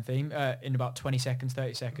current theme. In about 20 seconds,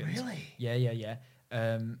 30 seconds. Really? Yeah.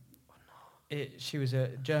 She was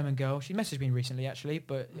a German girl. She messaged me recently, actually,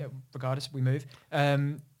 but regardless, we move.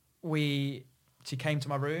 She came to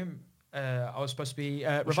my room. I was supposed to be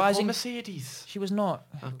revising. Mercedes. She was not.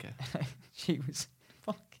 Okay. She was.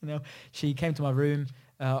 Fucking hell. She came to my room.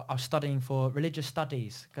 I was studying for religious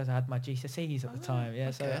studies because I had my GCSEs at the time.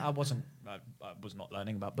 Yeah, so I was not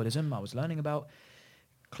learning about Buddhism. I was learning about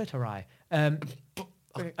clitori.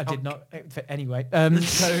 I did not. Anyway,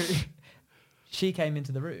 so she came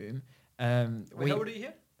into the room. Wait, how old are you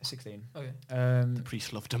here? 16. Okay. The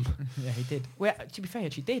priest loved him. Yeah, he did. Well, to be fair,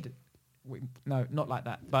 she did. No, not like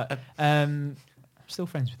that. But still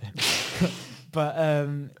friends with him. But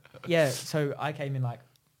yeah, so I came in like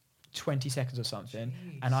 20 seconds or something,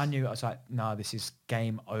 and I knew, I was like, no, this is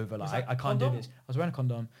game over. Like I can't do this. I was wearing a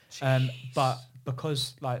condom, but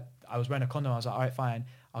because like I was wearing a condom, I was like, all right, fine.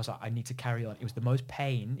 I was like, I need to carry on. It was the most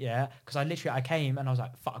pain, yeah, because I came and I was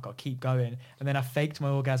like, fuck, I got to keep going, and then I faked my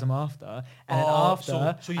orgasm after, and then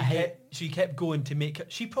after, so you kept going to make it.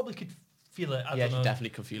 She probably could feel it. I don't know. She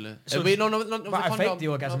definitely could feel it. So Wait, no, not with but I faked the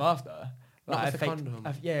orgasm no. after. Not with the condom.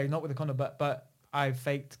 Yeah, not with the condom, but I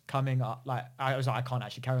faked coming up. Like I was like, I can't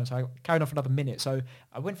actually carry on, so I carried on for another minute. So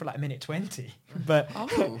I went for like a minute 20. But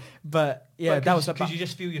that was because you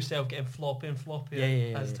just feel yourself getting floppier and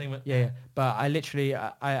floppier as time went. Yeah. But I literally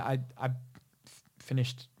I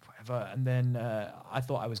finished whatever, and then I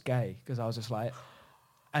thought I was gay because I was just like,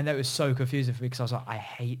 and that was so confusing for me because I was like, I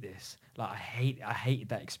hate this. Like I hated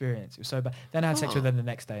that experience. It was so bad. Then I had sex with her the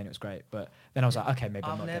next day and it was great. But then I was like, okay, maybe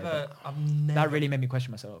I'm not gay, but that really made me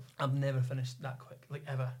question myself. I've never finished that quick, like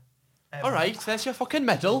ever. All right, there's your fucking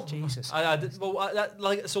medal. Jesus. It's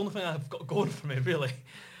the only thing I've got going for me, really.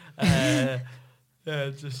 I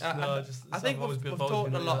I've think always we've been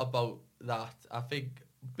talked a like lot that. about that. I think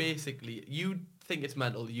basically you think it's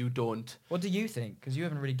mental, you don't. What do you think? Because you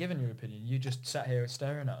haven't really given your opinion. You just sat here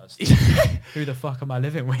staring at us. Who the fuck am I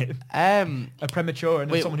living with? A premature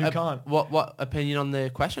and someone who can't. What opinion on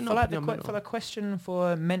the question? For the question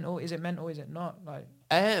for mental, is it mental? Is it not? Like,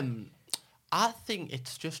 I think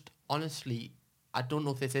it's just honestly, I don't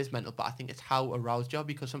know if this is mental, but I think it's how aroused you are,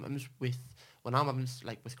 because sometimes when I'm having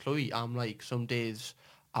like with Chloe, I'm like some days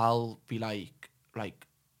I'll be like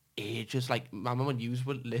ages. Like my mum and you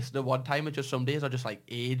would listen at one time, and just some days are just like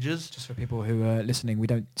ages. Just for people who are listening, we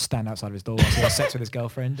don't stand outside of his door whilst he has sex with his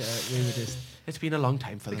girlfriend. We were just. It's been a long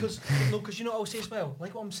time for them. Because you know what I'll say as well.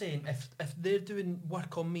 Like what I'm saying, if they're doing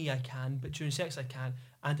work on me, I can, but during sex I can,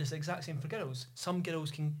 and it's the exact same for girls. Some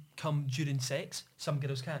girls can come during sex, some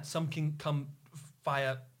girls can't. Some can come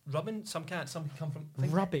via rubbing, some can't. Some can come from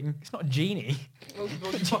rubbing. It's not a genie. Well,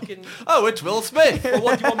 fucking. Oh, it's Will Smith. Well,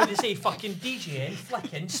 what do you want me to say? Fucking DJing,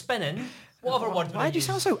 flicking, spinning. Whatever word. Why do you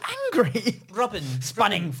sound so angry? Rubbing,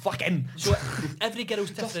 Spanning, flicking. So every girl's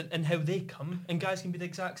different in how they come, and guys can be the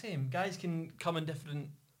exact same. Guys can come in different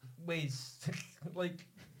ways, like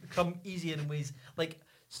come easier in ways. Like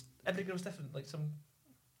every girl's different. Like some.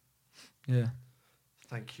 Yeah.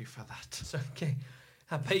 Thank you for that. So okay.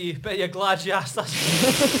 I bet you're glad you asked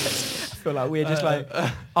us. I feel like we're just like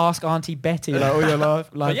ask Auntie Betty like all your life.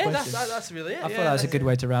 But yeah, that's really it. I thought that was a good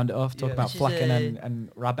way to round it off. Talk about This flicking is,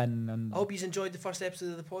 and rubbing and. I hope you've enjoyed the first episode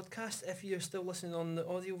of the podcast. If you're still listening on the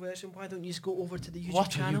audio version, why don't you just go over to the YouTube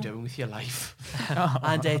channel? What are you doing with your life?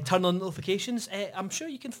 And turn on notifications. I'm sure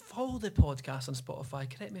you can follow the podcast on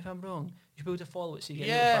Spotify. Correct me if I'm wrong. You should be able to follow it so you get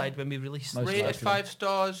notified when we release. Rate it 5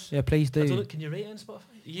 stars. Yeah, please do. Can you rate it on Spotify?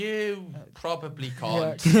 You probably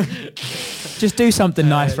can't. Just do something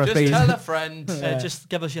nice for us, please. Just tell a friend. Just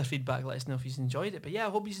give us your feedback. Let us know if you've enjoyed it. But yeah, I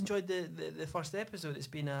hope you've enjoyed the first episode. It's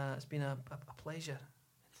been a pleasure.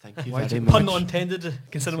 Thank you very very much. Pun much. not intended,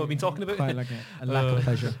 considering what we've been talking about. Quite like a lack of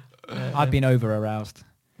pleasure. I've been over aroused.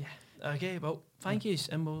 Yeah. Okay. Well, thank you,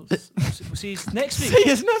 and we'll see you next week. See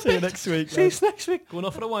you next week. See you next week. Going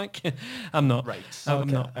off for a wank. I'm not. Right. I'm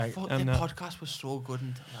not. I thought the podcast was so good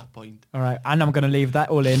until that point. All right, and I'm going to leave that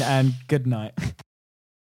all in, and good night.